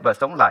chết và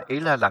sống lại, ý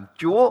là làm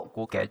Chúa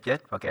của kẻ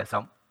chết và kẻ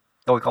sống.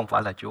 Tôi không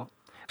phải là Chúa.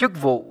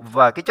 Chức vụ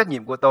và cái trách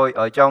nhiệm của tôi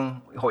ở trong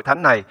hội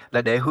thánh này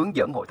là để hướng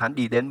dẫn hội thánh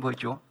đi đến với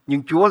Chúa.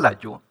 Nhưng Chúa là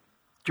Chúa.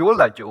 Chúa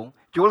là chủ.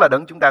 Chúa là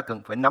đấng chúng ta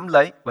cần phải nắm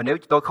lấy. Và nếu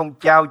tôi không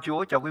trao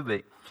Chúa cho quý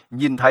vị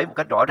nhìn thấy một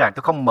cách rõ ràng,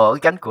 tôi không mở cái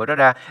cánh cửa đó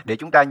ra để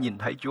chúng ta nhìn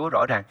thấy Chúa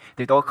rõ ràng,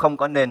 thì tôi không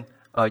có nên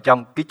ở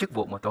trong cái chức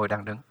vụ mà tôi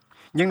đang đứng.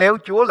 Nhưng nếu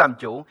Chúa làm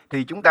chủ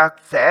thì chúng ta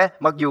sẽ,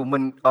 mặc dù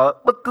mình ở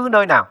bất cứ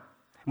nơi nào,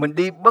 mình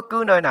đi bất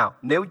cứ nơi nào,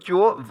 nếu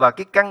Chúa và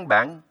cái căn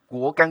bản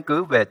của căn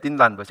cứ về tin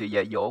lành và sự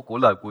dạy dỗ của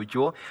lời của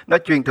Chúa nó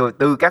truyền thừa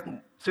từ các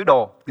sứ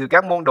đồ, từ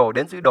các môn đồ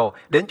đến sứ đồ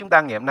đến chúng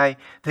ta ngày hôm nay,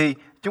 thì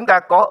chúng ta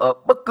có ở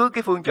bất cứ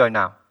cái phương trời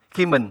nào,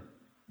 khi mình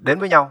đến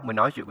với nhau, mình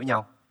nói chuyện với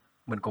nhau,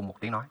 mình cùng một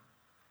tiếng nói.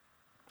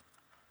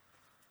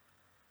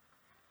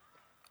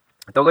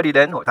 Tôi có đi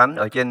đến hội thánh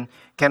ở trên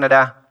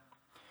Canada.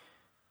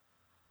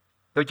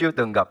 Tôi chưa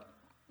từng gặp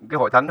cái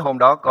hội thánh, hôm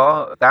đó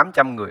có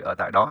 800 người ở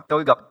tại đó.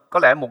 Tôi gặp có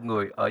lẽ một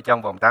người ở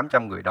trong vòng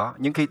 800 người đó.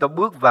 Nhưng khi tôi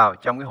bước vào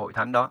trong cái hội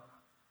thánh đó,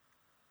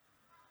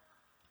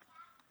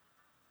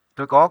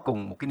 tôi có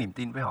cùng một cái niềm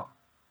tin với họ.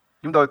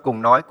 Chúng tôi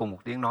cùng nói, cùng một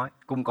tiếng nói,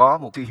 cùng có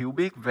một sự hiểu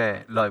biết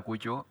về lời của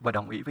Chúa và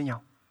đồng ý với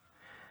nhau.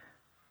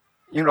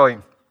 Nhưng rồi,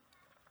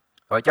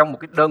 ở trong một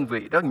cái đơn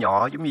vị rất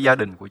nhỏ giống như gia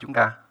đình của chúng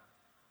ta,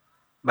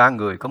 3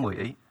 người có 10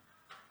 ý.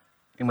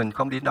 Nhưng mình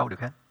không đi đến đâu được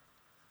hết.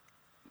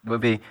 Bởi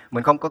vì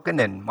mình không có cái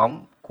nền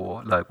móng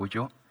của lời của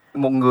Chúa.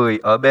 Một người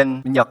ở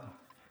bên Nhật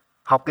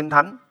học Kinh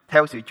Thánh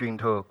theo sự truyền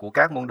thừa của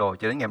các môn đồ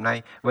cho đến ngày hôm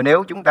nay. Và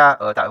nếu chúng ta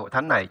ở tại hội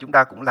thánh này, chúng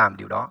ta cũng làm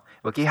điều đó.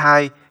 Và khi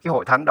cái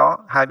hội thánh đó,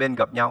 hai bên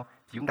gặp nhau,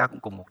 thì chúng ta cũng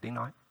cùng một tiếng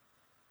nói.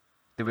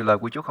 Tại vì lời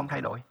của Chúa không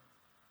thay đổi.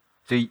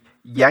 Sự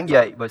giảng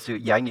dạy và sự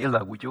giải nghĩa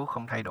lời của Chúa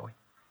không thay đổi.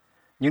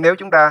 Nhưng nếu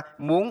chúng ta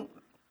muốn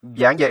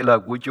giảng dạy lời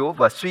của Chúa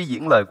và suy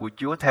diễn lời của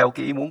Chúa theo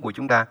cái ý muốn của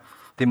chúng ta,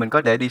 thì mình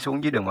có thể đi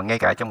xuống dưới đường mà ngay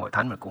cả trong hội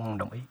thánh mình cũng không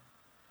đồng ý.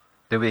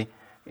 Tại vì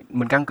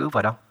mình căn cứ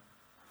vào đâu?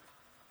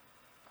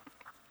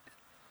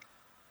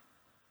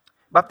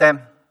 Báp-têm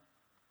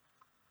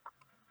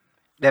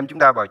đem chúng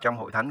ta vào trong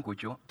hội thánh của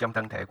Chúa, trong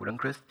thân thể của Đấng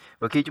Christ.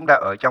 Và khi chúng ta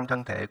ở trong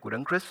thân thể của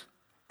Đấng Christ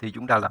thì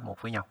chúng ta là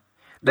một với nhau.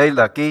 Đây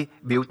là cái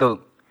biểu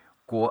tượng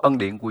của ân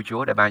điển của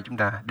Chúa đã ban chúng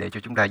ta để cho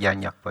chúng ta gia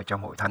nhập vào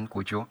trong hội thánh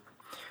của Chúa.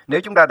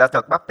 Nếu chúng ta đã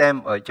thật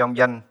báp-têm ở trong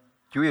danh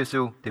Chúa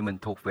Giêsu thì mình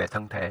thuộc về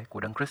thân thể của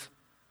Đấng Christ.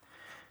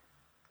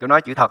 Tôi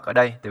nói chữ thật ở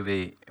đây tại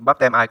vì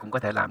báp-têm ai cũng có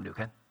thể làm được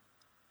hết.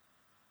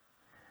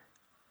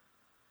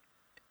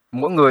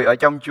 Mỗi người ở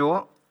trong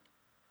Chúa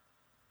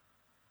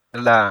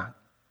là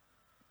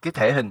cái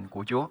thể hình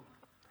của Chúa,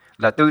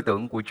 là tư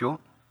tưởng của Chúa,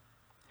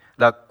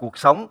 là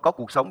có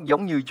cuộc sống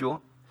giống như Chúa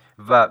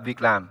và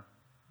việc làm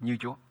như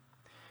Chúa.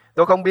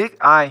 Tôi không biết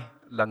ai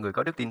là người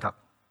có đức tin thật.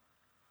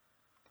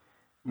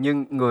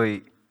 Nhưng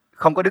người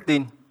không có đức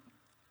tin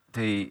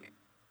thì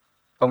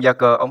ông Gia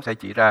Cơ ông sẽ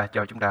chỉ ra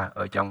cho chúng ta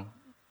ở trong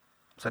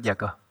sách Gia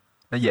Cơ.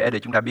 Nó dễ để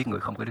chúng ta biết người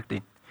không có đức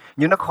tin.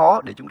 Nhưng nó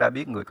khó để chúng ta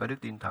biết người có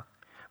đức tin thật.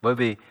 Bởi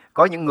vì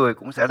có những người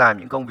cũng sẽ làm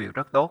những công việc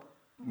rất tốt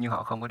nhưng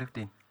họ không có đức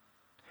tin.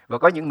 Và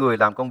có những người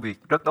làm công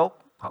việc rất tốt,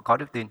 họ có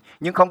đức tin.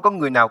 Nhưng không có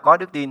người nào có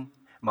đức tin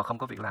mà không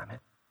có việc làm hết.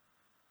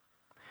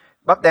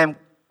 Báp-têm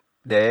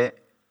để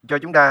cho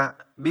chúng ta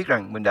biết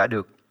rằng mình đã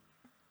được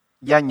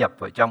gia nhập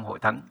vào trong hội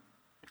thánh.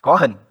 Có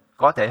hình,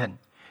 có thể hình.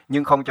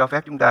 Nhưng không cho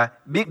phép chúng ta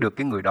biết được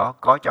cái người đó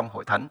có trong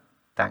hội thánh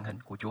tàn hình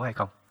của Chúa hay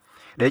không.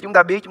 Để chúng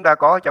ta biết chúng ta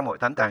có trong hội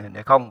thánh tàn hình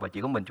hay không, và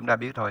chỉ có mình chúng ta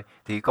biết thôi,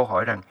 thì câu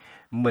hỏi rằng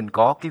mình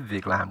có cái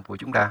việc làm của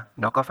chúng ta,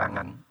 nó có phản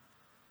ảnh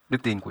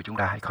đức tin của chúng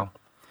ta hay không.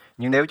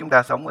 Nhưng nếu chúng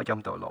ta sống ở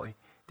trong tội lỗi,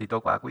 thì tôi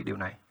quả quyết điều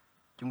này,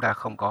 chúng ta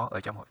không có ở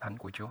trong hội thánh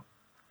của Chúa.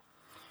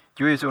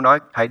 Chúa Giêsu nói,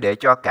 hãy để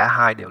cho cả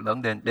hai đều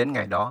lớn lên, đến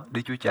ngày đó,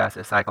 Đức Chúa Cha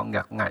sẽ sai con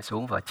ngặt của Ngài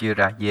xuống và chia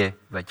ra dê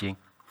và chiên.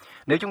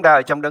 Nếu chúng ta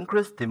ở trong Đấng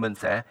Christ thì mình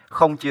sẽ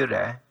không chia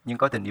rẽ, nhưng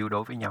có tình yêu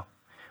đối với nhau.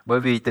 Bởi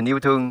vì tình yêu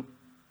thương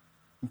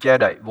che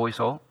đậy vô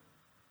số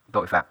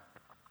tội phạm.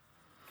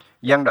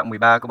 Giăng đoạn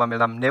 13 câu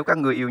 35, nếu các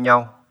ngươi yêu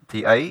nhau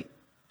thì ấy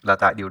là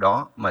tại điều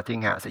đó mà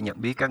thiên hạ sẽ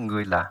nhận biết các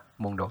ngươi là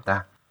môn đồ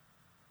ta.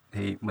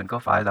 Thì mình có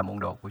phải là môn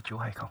đồ của Chúa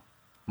hay không?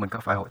 Mình có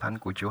phải hội thánh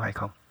của Chúa hay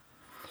không?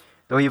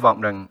 Tôi hy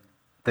vọng rằng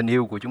tình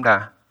yêu của chúng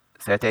ta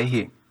sẽ thể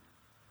hiện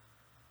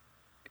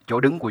chỗ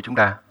đứng của chúng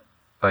ta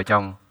ở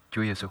trong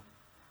Chúa Giêsu.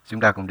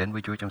 Chúng ta cùng đến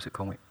với Chúa trong sự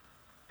cầu nguyện.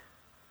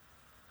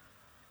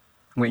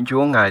 Nguyện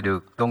Chúa Ngài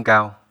được tôn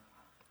cao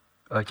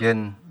ở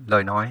trên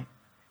lời nói,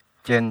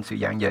 trên sự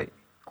giảng dạy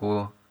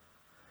của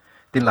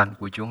tin lành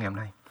của Chúa ngày hôm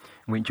nay.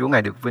 Nguyện Chúa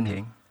Ngài được vinh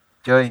hiển.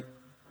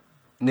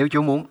 Nếu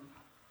Chúa muốn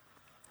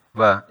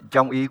và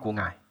trong ý của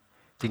Ngài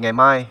thì ngày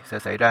mai sẽ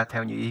xảy ra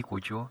theo như ý của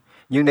Chúa.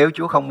 Nhưng nếu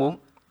Chúa không muốn,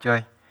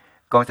 chơi,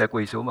 con sẽ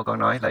quỳ xuống và con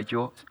nói lại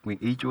Chúa, nguyện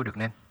ý Chúa được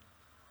nên.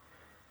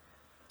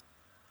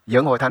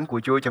 Dẫn hội thánh của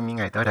Chúa trong những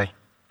ngày tới đây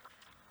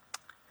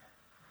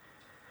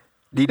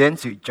đi đến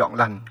sự chọn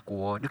lành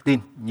của đức tin,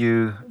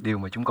 như điều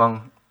mà chúng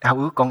con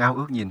ao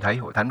ước nhìn thấy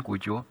hội thánh của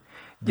Chúa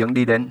dẫn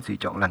đi đến sự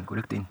chọn lành của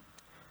đức tin.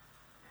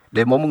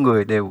 Để mỗi một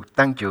người đều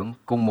tăng trưởng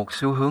cùng một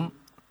xu hướng,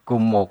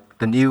 cùng một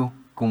tình yêu,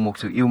 cùng một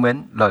sự yêu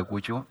mến lời của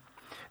Chúa.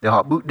 Để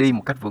họ bước đi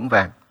một cách vững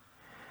vàng.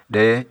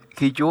 Để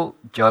khi Chúa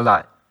trở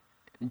lại,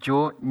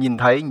 Chúa nhìn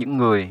thấy những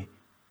người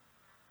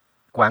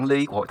quản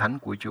lý của hội thánh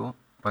của Chúa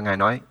và Ngài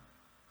nói,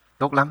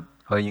 tốt lắm,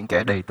 hỡi những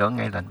kẻ đầy tớ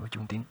nghe lệnh của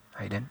trung tín,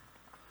 hãy đến.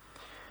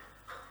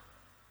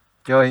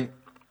 Chúa ơi,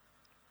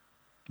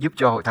 giúp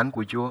cho hội thánh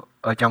của Chúa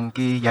ở trong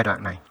cái giai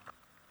đoạn này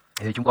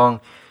thì chúng con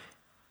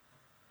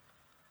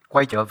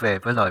quay trở về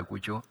với lời của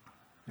Chúa,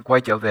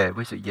 quay trở về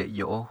với sự dạy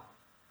dỗ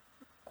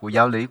của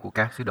giáo lý của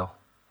các sứ đồ,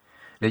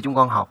 để chúng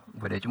con học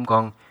và để chúng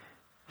con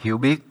hiểu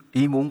biết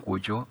ý muốn của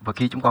Chúa. Và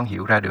khi chúng con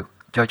hiểu ra được,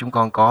 cho chúng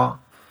con có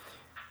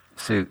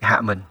sự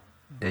hạ mình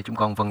để chúng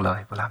con vâng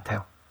lời và làm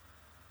theo.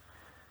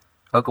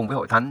 Ở cùng với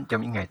hội thánh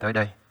trong những ngày tới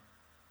đây,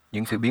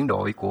 những sự biến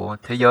đổi của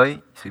thế giới,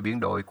 sự biến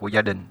đổi của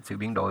gia đình, sự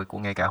biến đổi của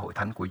ngay cả hội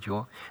thánh của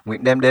Chúa,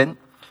 nguyện đem đến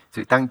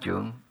sự tăng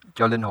trưởng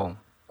cho linh hồn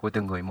của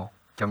từng người một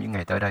trong những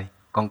ngày tới đây.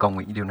 Con cầu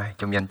nguyện điều này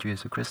trong danh Chúa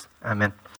Jesus Christ. Amen.